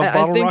think, and of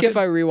Bottle I think Rocket. if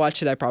I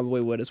rewatch it, I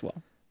probably would as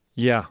well.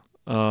 Yeah.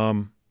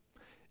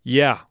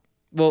 Yeah.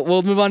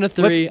 We'll move on to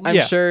 3. I'm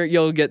yeah. sure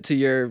you'll get to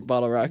your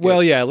Bottle Rocket.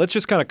 Well, yeah, let's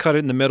just kind of cut it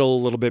in the middle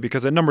a little bit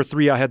because at number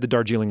 3 I had the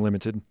Darjeeling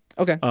Limited.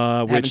 Okay.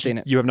 Haven't Which seen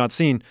it. you have not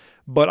seen.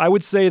 But I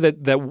would say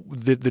that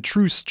the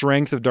true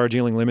strength of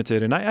Darjeeling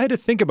Limited, and I had to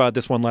think about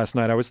this one last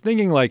night. I was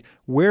thinking like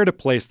where to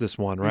place this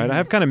one, right? I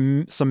have kind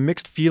of some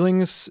mixed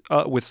feelings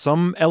with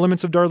some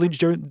elements of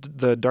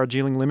the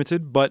Darjeeling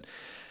Limited, but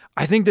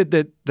I think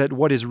that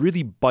what is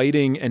really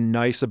biting and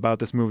nice about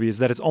this movie is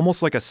that it's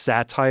almost like a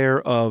satire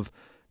of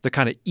the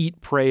kind of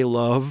eat, pray,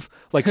 love,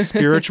 like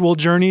spiritual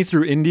journey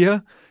through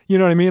India. You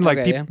know what I mean? Like,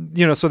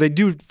 Okay, so they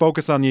do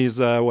focus on these,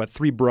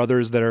 3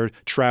 brothers that are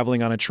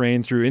traveling on a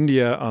train through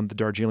India on the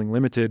Darjeeling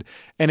Limited.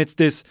 And it's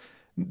this,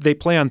 they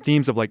play on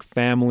themes of like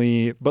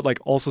family, but like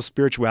also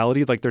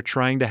spirituality. Like they're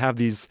trying to have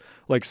these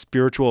like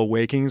spiritual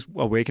awakenings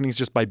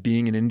just by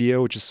being in India,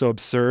 which is so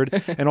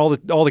absurd. And all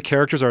the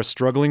characters are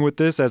struggling with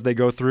this as they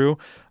go through.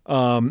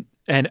 And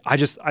I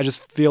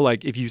just feel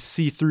like if you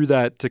see through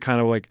that to kind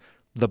of like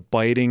the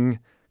biting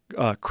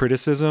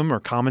criticism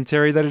or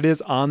commentary that it is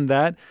on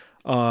that,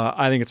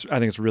 I think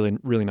it's really,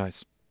 really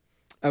nice.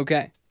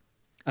 Okay.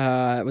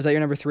 Was that your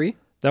number 3?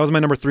 That was my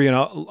number 3, and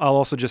I'll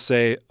also just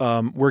say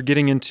we're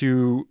getting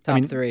into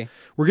Top 3.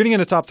 We're getting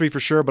into top 3 for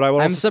sure. But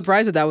I'm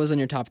surprised that was in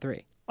your top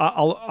 3.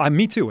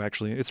 Me too,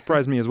 actually. It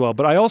surprised me as well.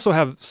 But I also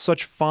have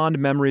such fond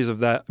memories of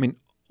that. I mean,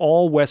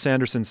 all Wes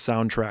Anderson's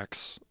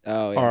soundtracks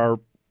are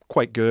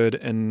quite good,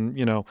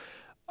 and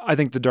I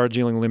think the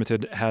Darjeeling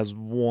Limited has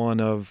one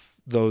of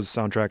those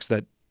soundtracks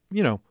that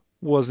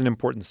was an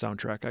important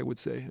soundtrack, I would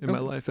say, in my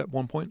life at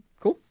one point.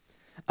 Cool.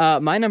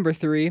 My number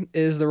 3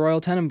 is the Royal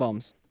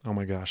Tenenbaums. Oh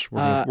my gosh,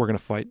 we're gonna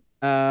fight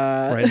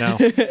right now.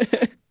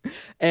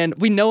 And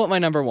we know what my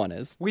number 1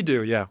 is. We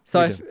do, yeah.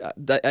 So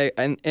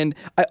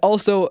I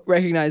also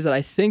recognize that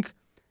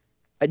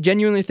I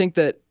genuinely think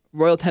that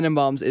Royal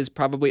Tenenbaums is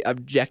probably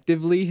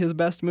objectively his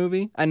best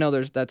movie. I know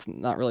that's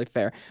not really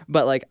fair,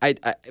 but like I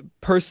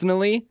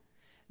personally,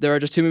 there are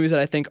just 2 movies that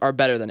I think are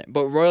better than it.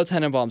 But Royal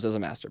Tenenbaums is a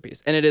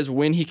masterpiece, and it is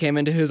when he came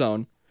into his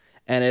own,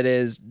 and it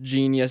is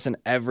genius in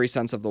every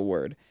sense of the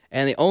word.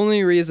 And the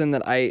only reason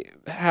that I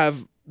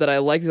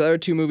like the other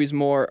 2 movies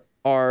more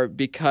are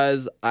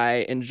because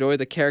I enjoy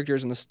the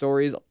characters and the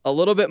stories a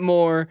little bit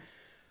more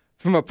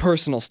from a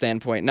personal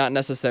standpoint, not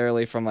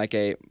necessarily from like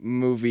a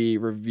movie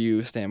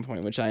review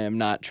standpoint, which I am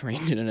not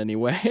trained in any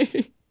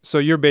way. So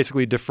you're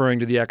basically deferring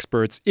to the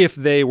experts if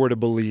they were to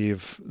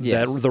believe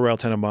that The Royal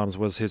Tenenbaums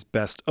was his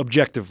best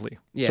objectively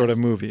sort of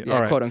movie. Yeah,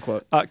 all right. quote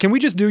unquote. Can we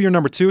just do your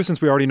number 2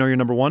 since we already know your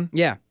number 1?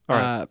 Yeah. All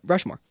right.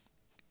 Rushmore.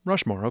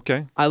 Rushmore,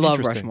 okay. I love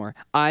Rushmore.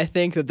 I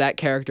think that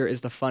character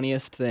is the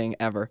funniest thing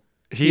ever.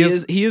 He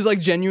is like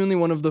genuinely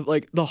one of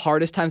the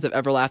hardest times I've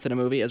ever laughed at a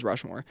movie is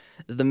Rushmore.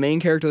 The main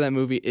character of that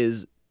movie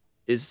is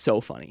so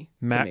funny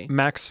to me.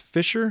 Max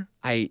Fisher?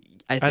 I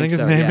think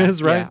his so, name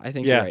is, right? Yeah, I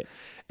think you're right.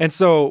 And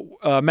so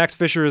Max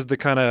Fisher is the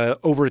kind of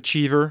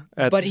overachiever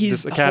at but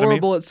he's this academy.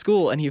 Horrible at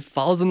school, and he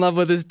falls in love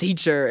with his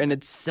teacher, and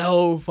it's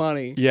so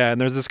funny. Yeah, and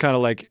there's this kind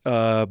of like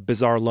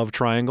bizarre love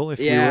triangle,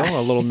 if you will,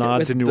 a little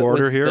nod to New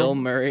Order with here. Bill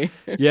Murray.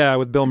 Yeah,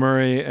 with Bill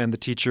Murray and the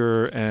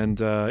teacher, and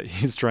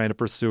he's trying to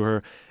pursue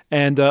her.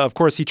 And of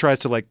course, he tries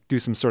to like do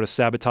some sort of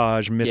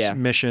sabotage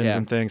missions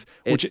and things,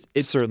 which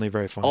it's certainly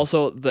very fun.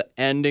 Also, the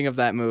ending of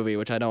that movie,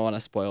 which I don't want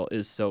to spoil,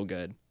 is so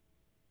good.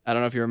 I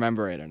don't know if you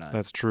remember it or not.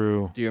 That's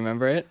true. Do you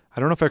remember it?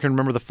 I don't know if I can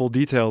remember the full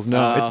details. No,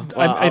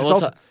 we'll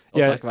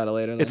talk about it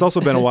later. Then. It's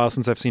also been a while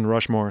since I've seen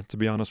Rushmore, to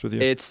be honest with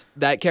you.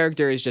 That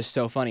character is just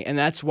so funny, and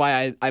that's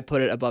why I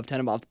put it above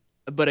Tenenbaums.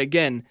 But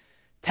again,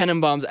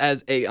 Tenenbaums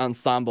as a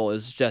ensemble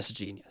is just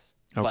genius.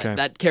 Okay. But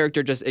that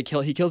character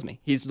he kills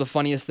me. He's the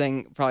funniest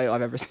thing probably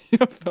I've ever seen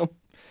in a film.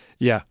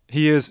 Yeah,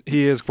 he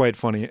is quite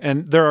funny,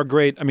 and there are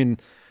great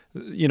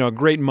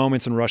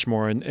moments in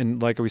Rushmore,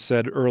 and like we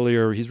said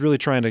earlier, he's really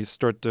trying to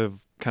start to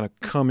kind of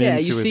come into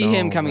his own. Yeah, you see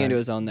him coming into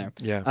his own there.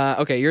 Yeah.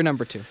 Okay, you're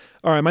number 2.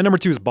 All right, my number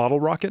 2 is Bottle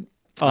Rocket.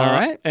 All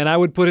right. And I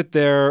would put it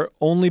there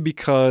only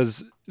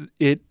because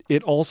it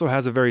also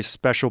has a very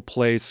special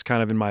place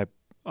kind of in my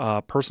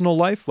personal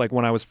life. Like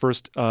when I was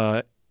first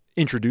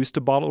introduced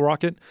to Bottle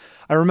Rocket,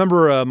 I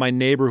remember my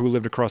neighbor who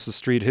lived across the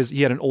street,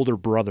 he had an older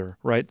brother,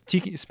 right?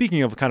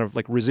 Speaking of kind of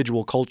like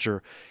residual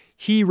culture,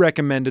 he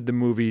recommended the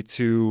movie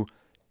to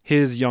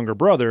his younger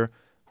brother,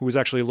 who was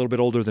actually a little bit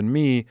older than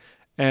me.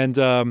 And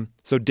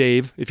so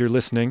Dave, if you're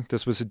listening,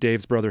 this was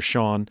Dave's brother,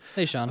 Sean.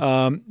 Hey,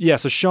 Sean.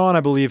 So Sean,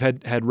 I believe,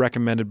 had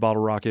recommended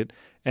Bottle Rocket.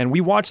 And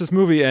we watched this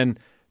movie, and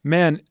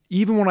man,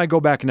 even when I go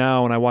back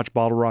now and I watch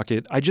Bottle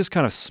Rocket, I just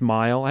kind of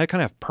smile. I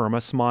kind of have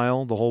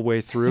perma-smile the whole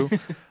way through.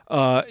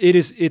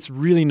 It's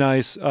really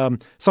nice.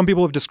 Some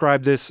people have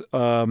described this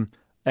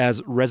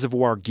as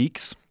Reservoir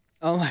Geeks.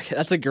 Oh my God,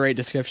 that's a great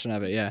description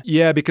of it, yeah.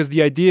 Yeah, because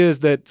the idea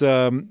is that,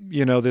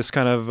 this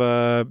kind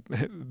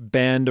of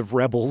band of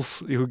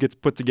rebels who gets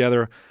put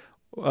together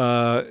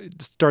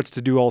starts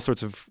to do all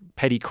sorts of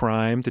petty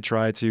crime to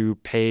try to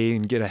pay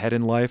and get ahead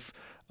in life.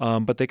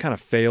 But they kind of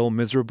fail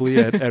miserably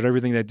at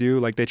everything they do.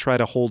 Like they try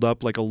to hold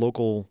up like a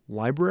local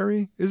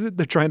library, is it?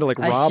 They're trying to like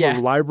rob a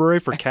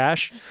library for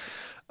cash.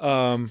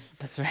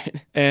 That's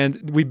right.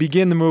 And we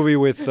begin the movie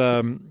with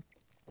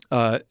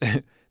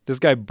this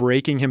guy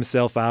breaking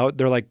himself out.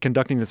 They're like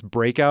conducting this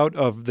breakout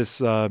of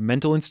this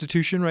mental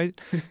institution, right?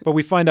 But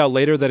we find out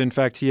later that in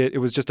fact it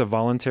was just a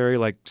voluntary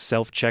like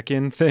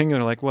self-check-in thing.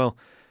 And they're like, well,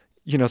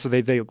 so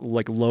they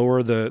like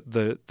lower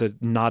the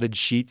knotted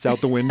sheets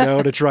out the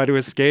window to try to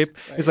escape.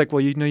 Right. He's like,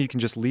 well, you can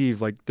just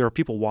leave. Like there are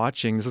people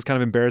watching. This is kind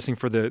of embarrassing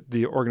for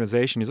the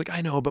organization. He's like,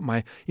 I know, but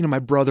my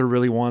brother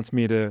really wants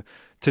me to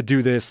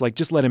do this. Like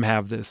just let him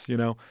have this.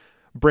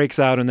 Breaks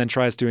out and then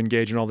tries to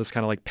engage in all this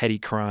kind of like petty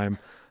crime.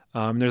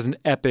 There's an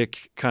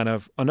epic kind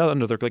of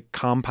another like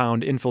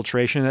compound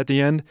infiltration at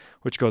the end,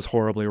 which goes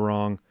horribly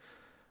wrong.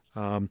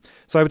 So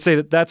I would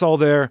say that's all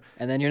there.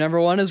 And then your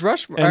number one is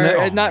Rushmore.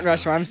 Not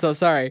Rushmore. I'm so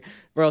sorry.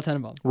 Royal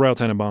Tenenbaums. Royal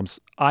Tenenbaums.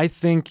 I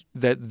think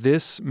that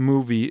this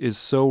movie is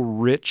so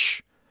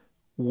rich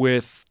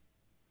with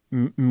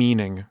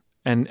meaning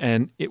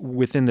and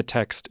within the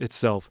text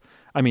itself.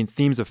 I mean,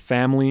 themes of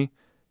family,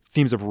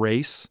 themes of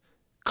race,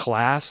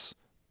 class,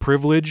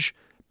 privilege,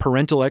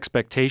 parental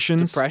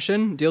expectations.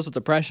 Depression. Deals with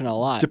depression a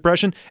lot.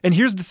 Depression. And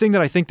here's the thing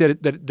that I think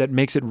that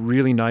makes it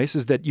really nice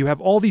is that you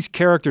have all these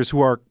characters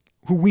who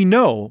we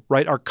know,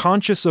 right, are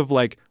conscious of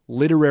like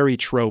literary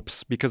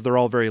tropes because they're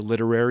all very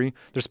literary.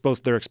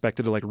 They're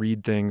expected to like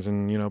read things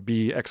and,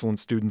 be excellent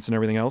students and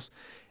everything else.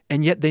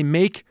 And yet they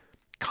make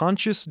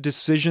conscious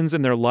decisions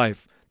in their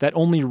life that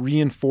only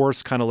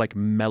reinforce kind of like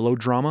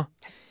melodrama,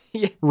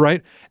 yeah.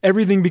 Right?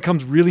 Everything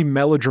becomes really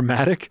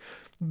melodramatic.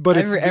 But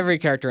every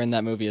character in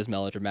that movie is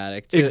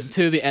melodramatic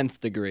to the nth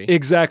degree.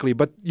 Exactly.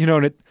 But,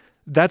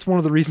 that's one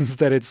of the reasons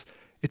that it's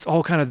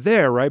all kind of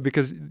there, right?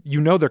 Because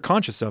they're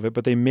conscious of it,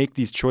 but they make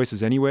these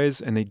choices anyways,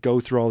 and they go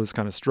through all this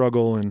kind of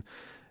struggle. And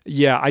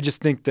yeah, I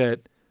just think that,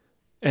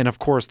 and of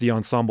course the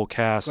ensemble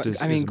cast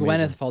is amazing.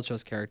 Gwyneth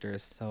Paltrow's character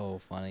is so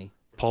funny.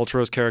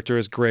 Paltrow's character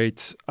is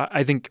great.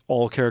 I think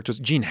all characters,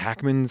 Gene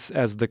Hackman's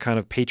as the kind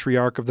of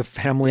patriarch of the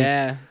family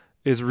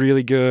is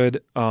really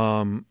good.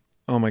 Oh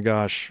my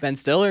gosh. Ben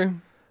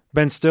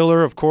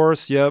Stiller, of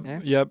course. Yep.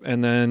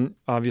 And then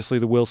obviously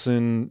the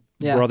Wilson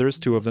brothers,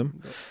 two of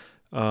them.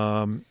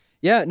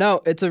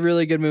 It's a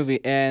really good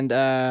movie. And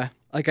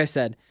like I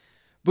said,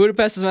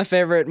 Budapest is my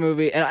favorite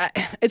movie. And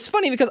it's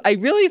funny because I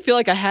really feel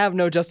like I have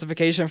no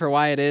justification for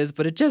why it is,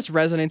 but it just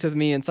resonates with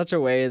me in such a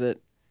way that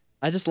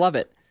I just love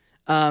it.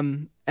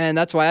 And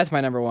that's why that's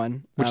my number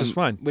one. Which is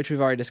fine. Which we've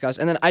already discussed.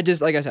 And then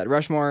like I said,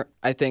 Rushmore,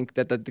 I think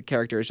that the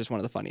character is just one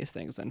of the funniest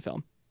things in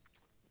film.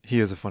 He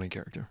is a funny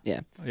character. Yeah.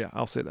 Yeah,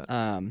 I'll say that.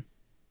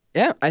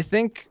 I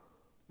think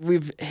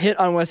we've hit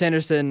on Wes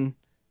Anderson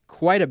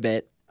quite a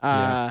bit.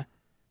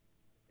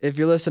 If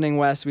you're listening,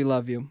 Wes, we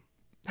love you.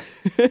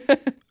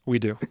 We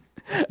do.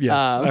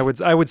 Yes,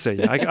 I would say,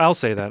 yeah. I'll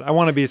say that. I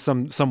want to be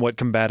somewhat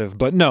combative,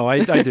 but no, I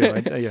do.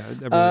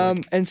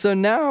 And so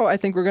now I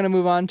think we're going to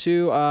move on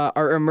to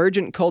our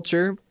emergent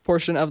culture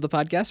portion of the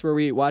podcast where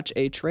we watch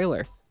a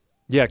trailer.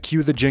 Yeah,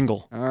 cue the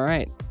jingle. All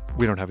right.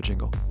 We don't have a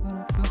jingle.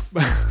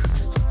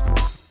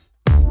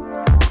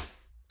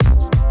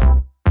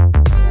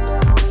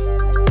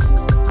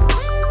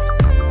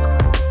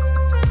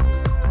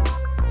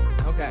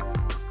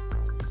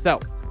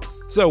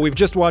 So we've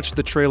just watched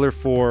the trailer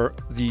for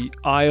The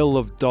Isle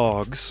of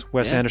Dogs,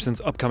 Wes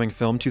Anderson's upcoming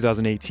film,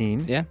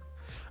 2018. Yeah.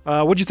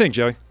 What'd you think,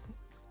 Joey?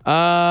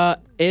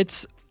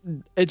 It's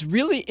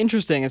really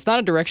interesting. It's not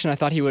a direction I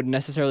thought he would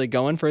necessarily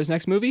go in for his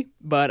next movie,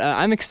 but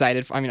I'm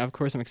excited. Of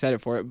course I'm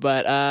excited for it,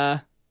 but I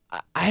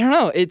don't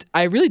know.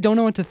 I really don't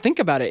know what to think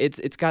about it.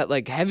 It's got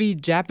like heavy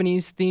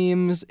Japanese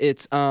themes.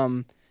 It's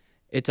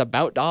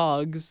about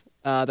dogs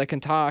that can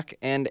talk,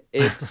 and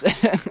it's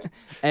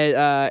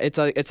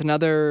it's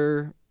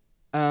another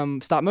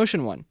stop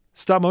motion one.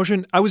 Stop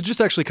motion? I was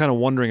just actually kind of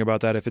wondering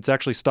about that, if it's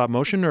actually stop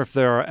motion or if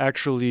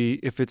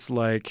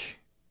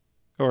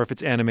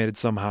it's animated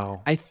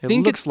somehow. I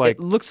think it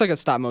looks like a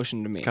stop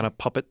motion to me. Kind of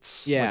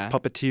puppets, like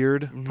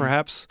puppeteered,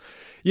 perhaps.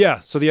 Yeah,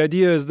 so the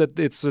idea is that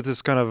it's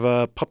this kind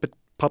of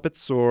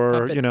puppets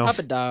or,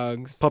 puppet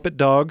dogs. Puppet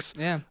dogs.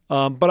 Yeah.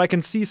 But I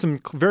can see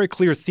some very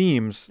clear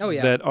themes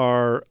that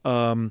are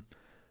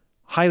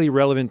highly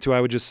relevant to,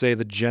 I would just say,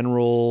 the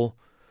general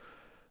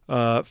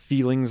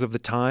feelings of the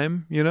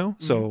time,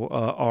 So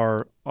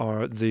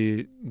are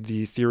the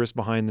theorists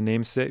behind the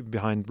namesake,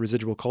 behind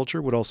residual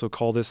culture, would also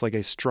call this like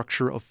a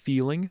structure of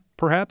feeling,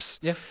 perhaps.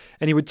 Yeah.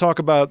 And he would talk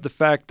about the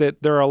fact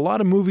that there are a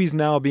lot of movies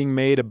now being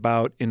made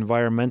about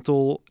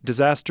environmental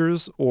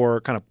disasters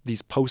or kind of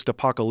these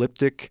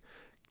post-apocalyptic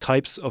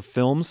types of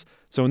films.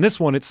 So in this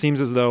one, it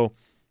seems as though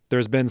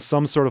there's been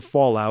some sort of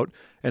fallout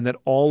and that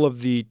all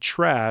of the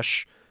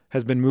trash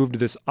has been moved to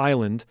this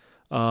island.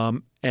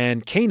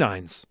 And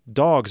canines,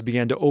 dogs,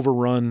 began to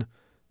overrun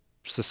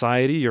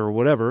society or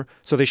whatever.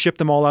 So they shipped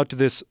them all out to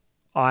this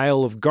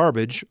Isle of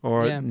Garbage,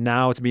 or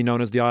now to be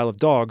known as the Isle of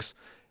Dogs.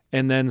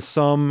 And then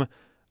some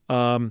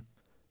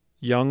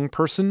young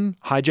person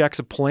hijacks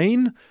a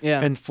plane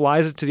and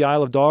flies it to the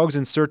Isle of Dogs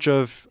in search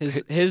of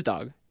his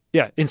dog.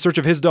 Yeah, in search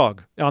of his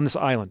dog on this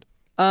island.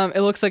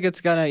 It looks like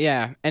it's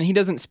gonna, and he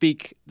doesn't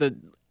speak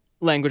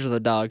language of the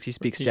dogs. He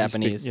speaks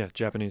Japanese.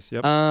 Japanese.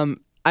 Yep.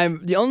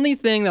 I'm the only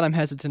thing that I'm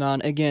hesitant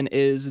on again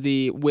is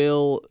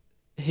will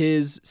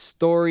his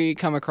story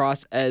come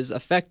across as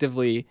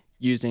effectively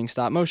using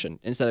stop motion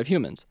instead of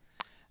humans?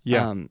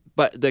 Yeah.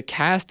 But the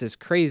cast is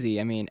crazy.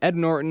 I mean, Ed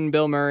Norton,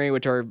 Bill Murray,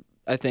 which are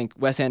I think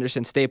Wes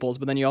Anderson staples,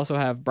 but then you also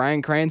have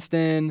Bryan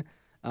Cranston,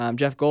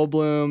 Jeff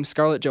Goldblum,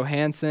 Scarlett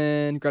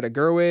Johansson, Greta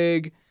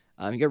Gerwig.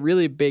 You got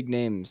really big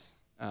names.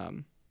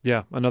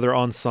 Yeah, another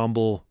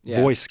ensemble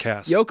voice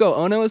cast. Yoko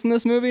Ono is in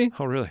this movie.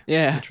 Oh, really?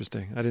 Yeah.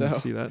 Interesting. I didn't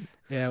see that.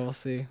 Yeah, we'll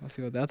see. We'll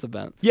see what that's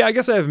about. Yeah, I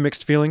guess I have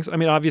mixed feelings. I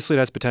mean, obviously, it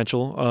has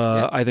potential.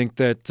 I think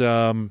that,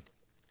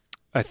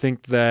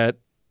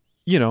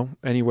 you know,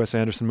 any Wes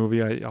Anderson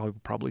movie, I'll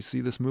probably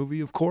see this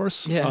movie, of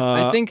course. Yeah,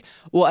 I think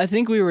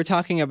we were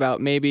talking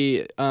about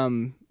maybe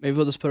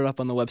we'll just put it up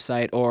on the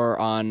website or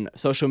on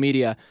social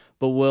media,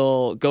 but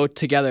we'll go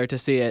together to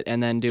see it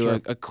and then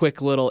do a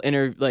quick little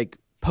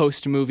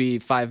post-movie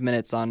 5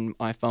 minutes on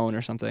my phone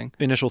or something.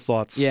 Initial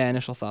thoughts. Yeah,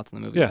 initial thoughts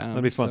on the movie. Yeah,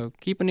 that'd be fun. So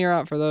keep an ear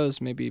out for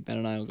those. Maybe Ben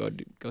and I will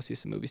go see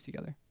some movies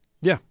together.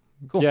 Yeah.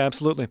 Cool. Yeah,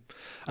 absolutely.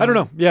 I don't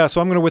know. Yeah, so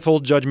I'm going to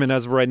withhold judgment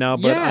as of right now,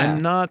 but Yeah.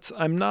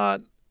 I'm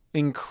not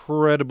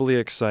incredibly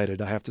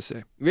excited, I have to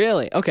say.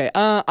 Really? Okay.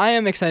 I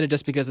am excited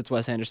just because it's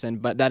Wes Anderson,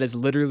 but that is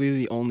literally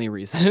the only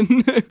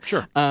reason.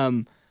 Sure.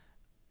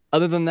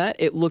 Other than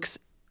that,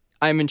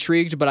 I'm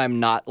intrigued, but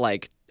I'm not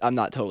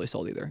totally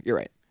sold either. You're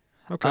right.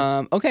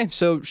 Okay. Okay,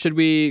 so should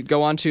we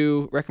go on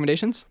to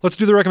recommendations? Let's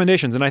do the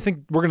recommendations, and I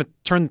think we're going to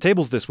turn the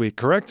tables this week,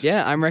 correct?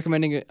 Yeah, I'm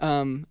recommending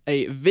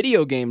a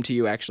video game to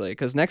you, actually,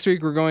 because next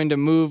week we're going to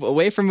move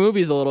away from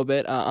movies a little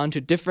bit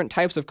onto different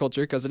types of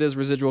culture, because it is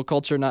residual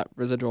culture, not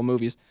residual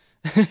movies.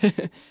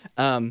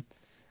 Or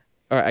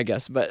I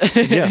guess, but...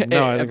 Yeah,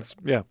 no, I think it's...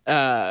 Yeah.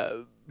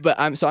 But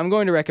I'm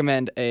going to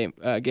recommend a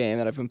game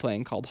that I've been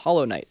playing called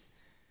Hollow Knight.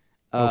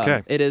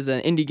 Okay. It is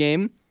an indie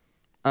game.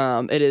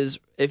 It is,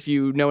 if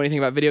you know anything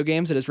about video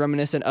games, it is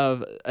reminiscent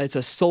of, it's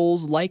a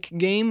Souls-like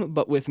game,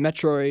 but with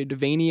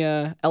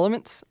Metroidvania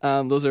elements.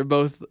 Those are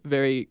both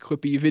very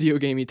quippy video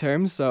gamey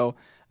terms, so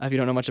if you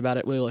don't know much about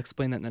it, we'll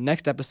explain that in the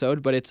next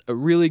episode, but it's a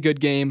really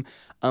good game.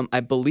 I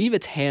believe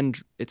it's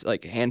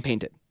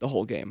hand-painted, the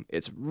whole game.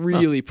 It's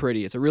really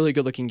pretty. It's a really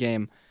good-looking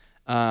game.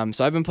 So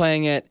I've been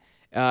playing it.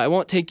 It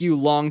won't take you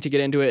long to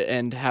get into it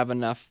and have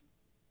enough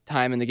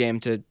time in the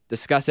game to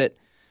discuss it.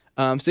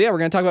 So yeah, we're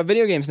going to talk about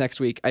video games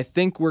next week. I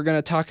think we're going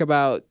to talk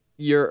about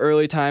your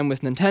early time with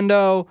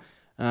Nintendo.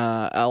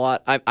 A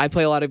lot. I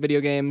play a lot of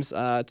video games.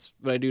 It's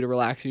what I do to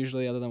relax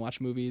usually, other than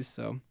watch movies.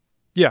 So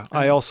yeah,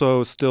 I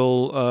also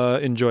still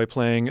enjoy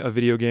playing a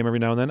video game every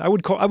now and then. I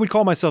would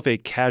call myself a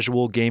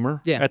casual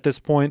gamer at this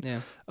point.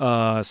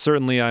 Yeah.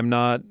 Certainly, I'm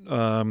not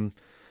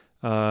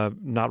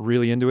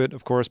really into it,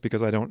 of course,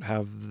 because I don't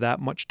have that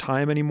much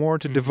time anymore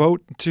to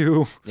devote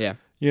to. Yeah.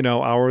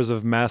 Hours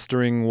of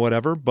mastering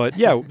whatever. But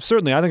yeah,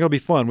 certainly, I think it'll be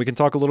fun. We can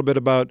talk a little bit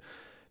about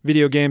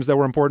video games that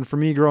were important for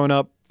me growing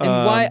up.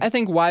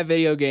 And why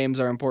video games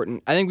are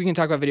important. I think we can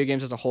talk about video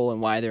games as a whole and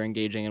why they're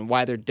engaging and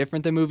why they're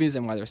different than movies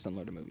and why they're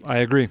similar to movies. I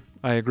agree.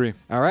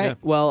 All right. Yeah.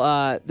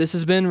 Well, this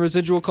has been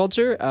Residual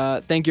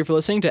Culture. Thank you for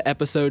listening to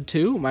episode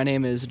 2. My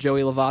name is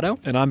Joey Lovato.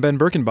 And I'm Ben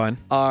Birkenbein.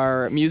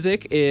 Our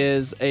music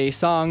is a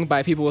song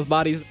by People with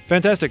Bodies.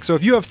 Fantastic. So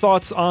if you have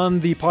thoughts on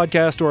the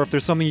podcast or if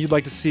there's something you'd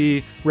like to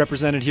see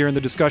represented here in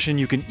the discussion,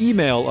 you can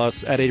email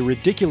us at a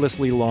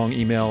ridiculously long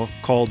email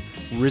called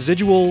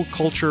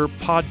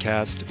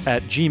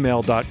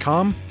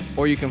residualculturepodcast@gmail.com.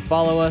 Or you can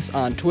follow us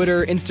on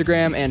Twitter,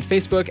 Instagram, and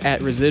Facebook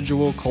at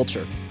Residual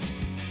Culture.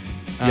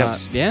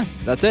 Yes. Yeah,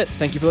 that's it.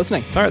 Thank you for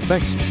listening. All right,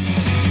 thanks.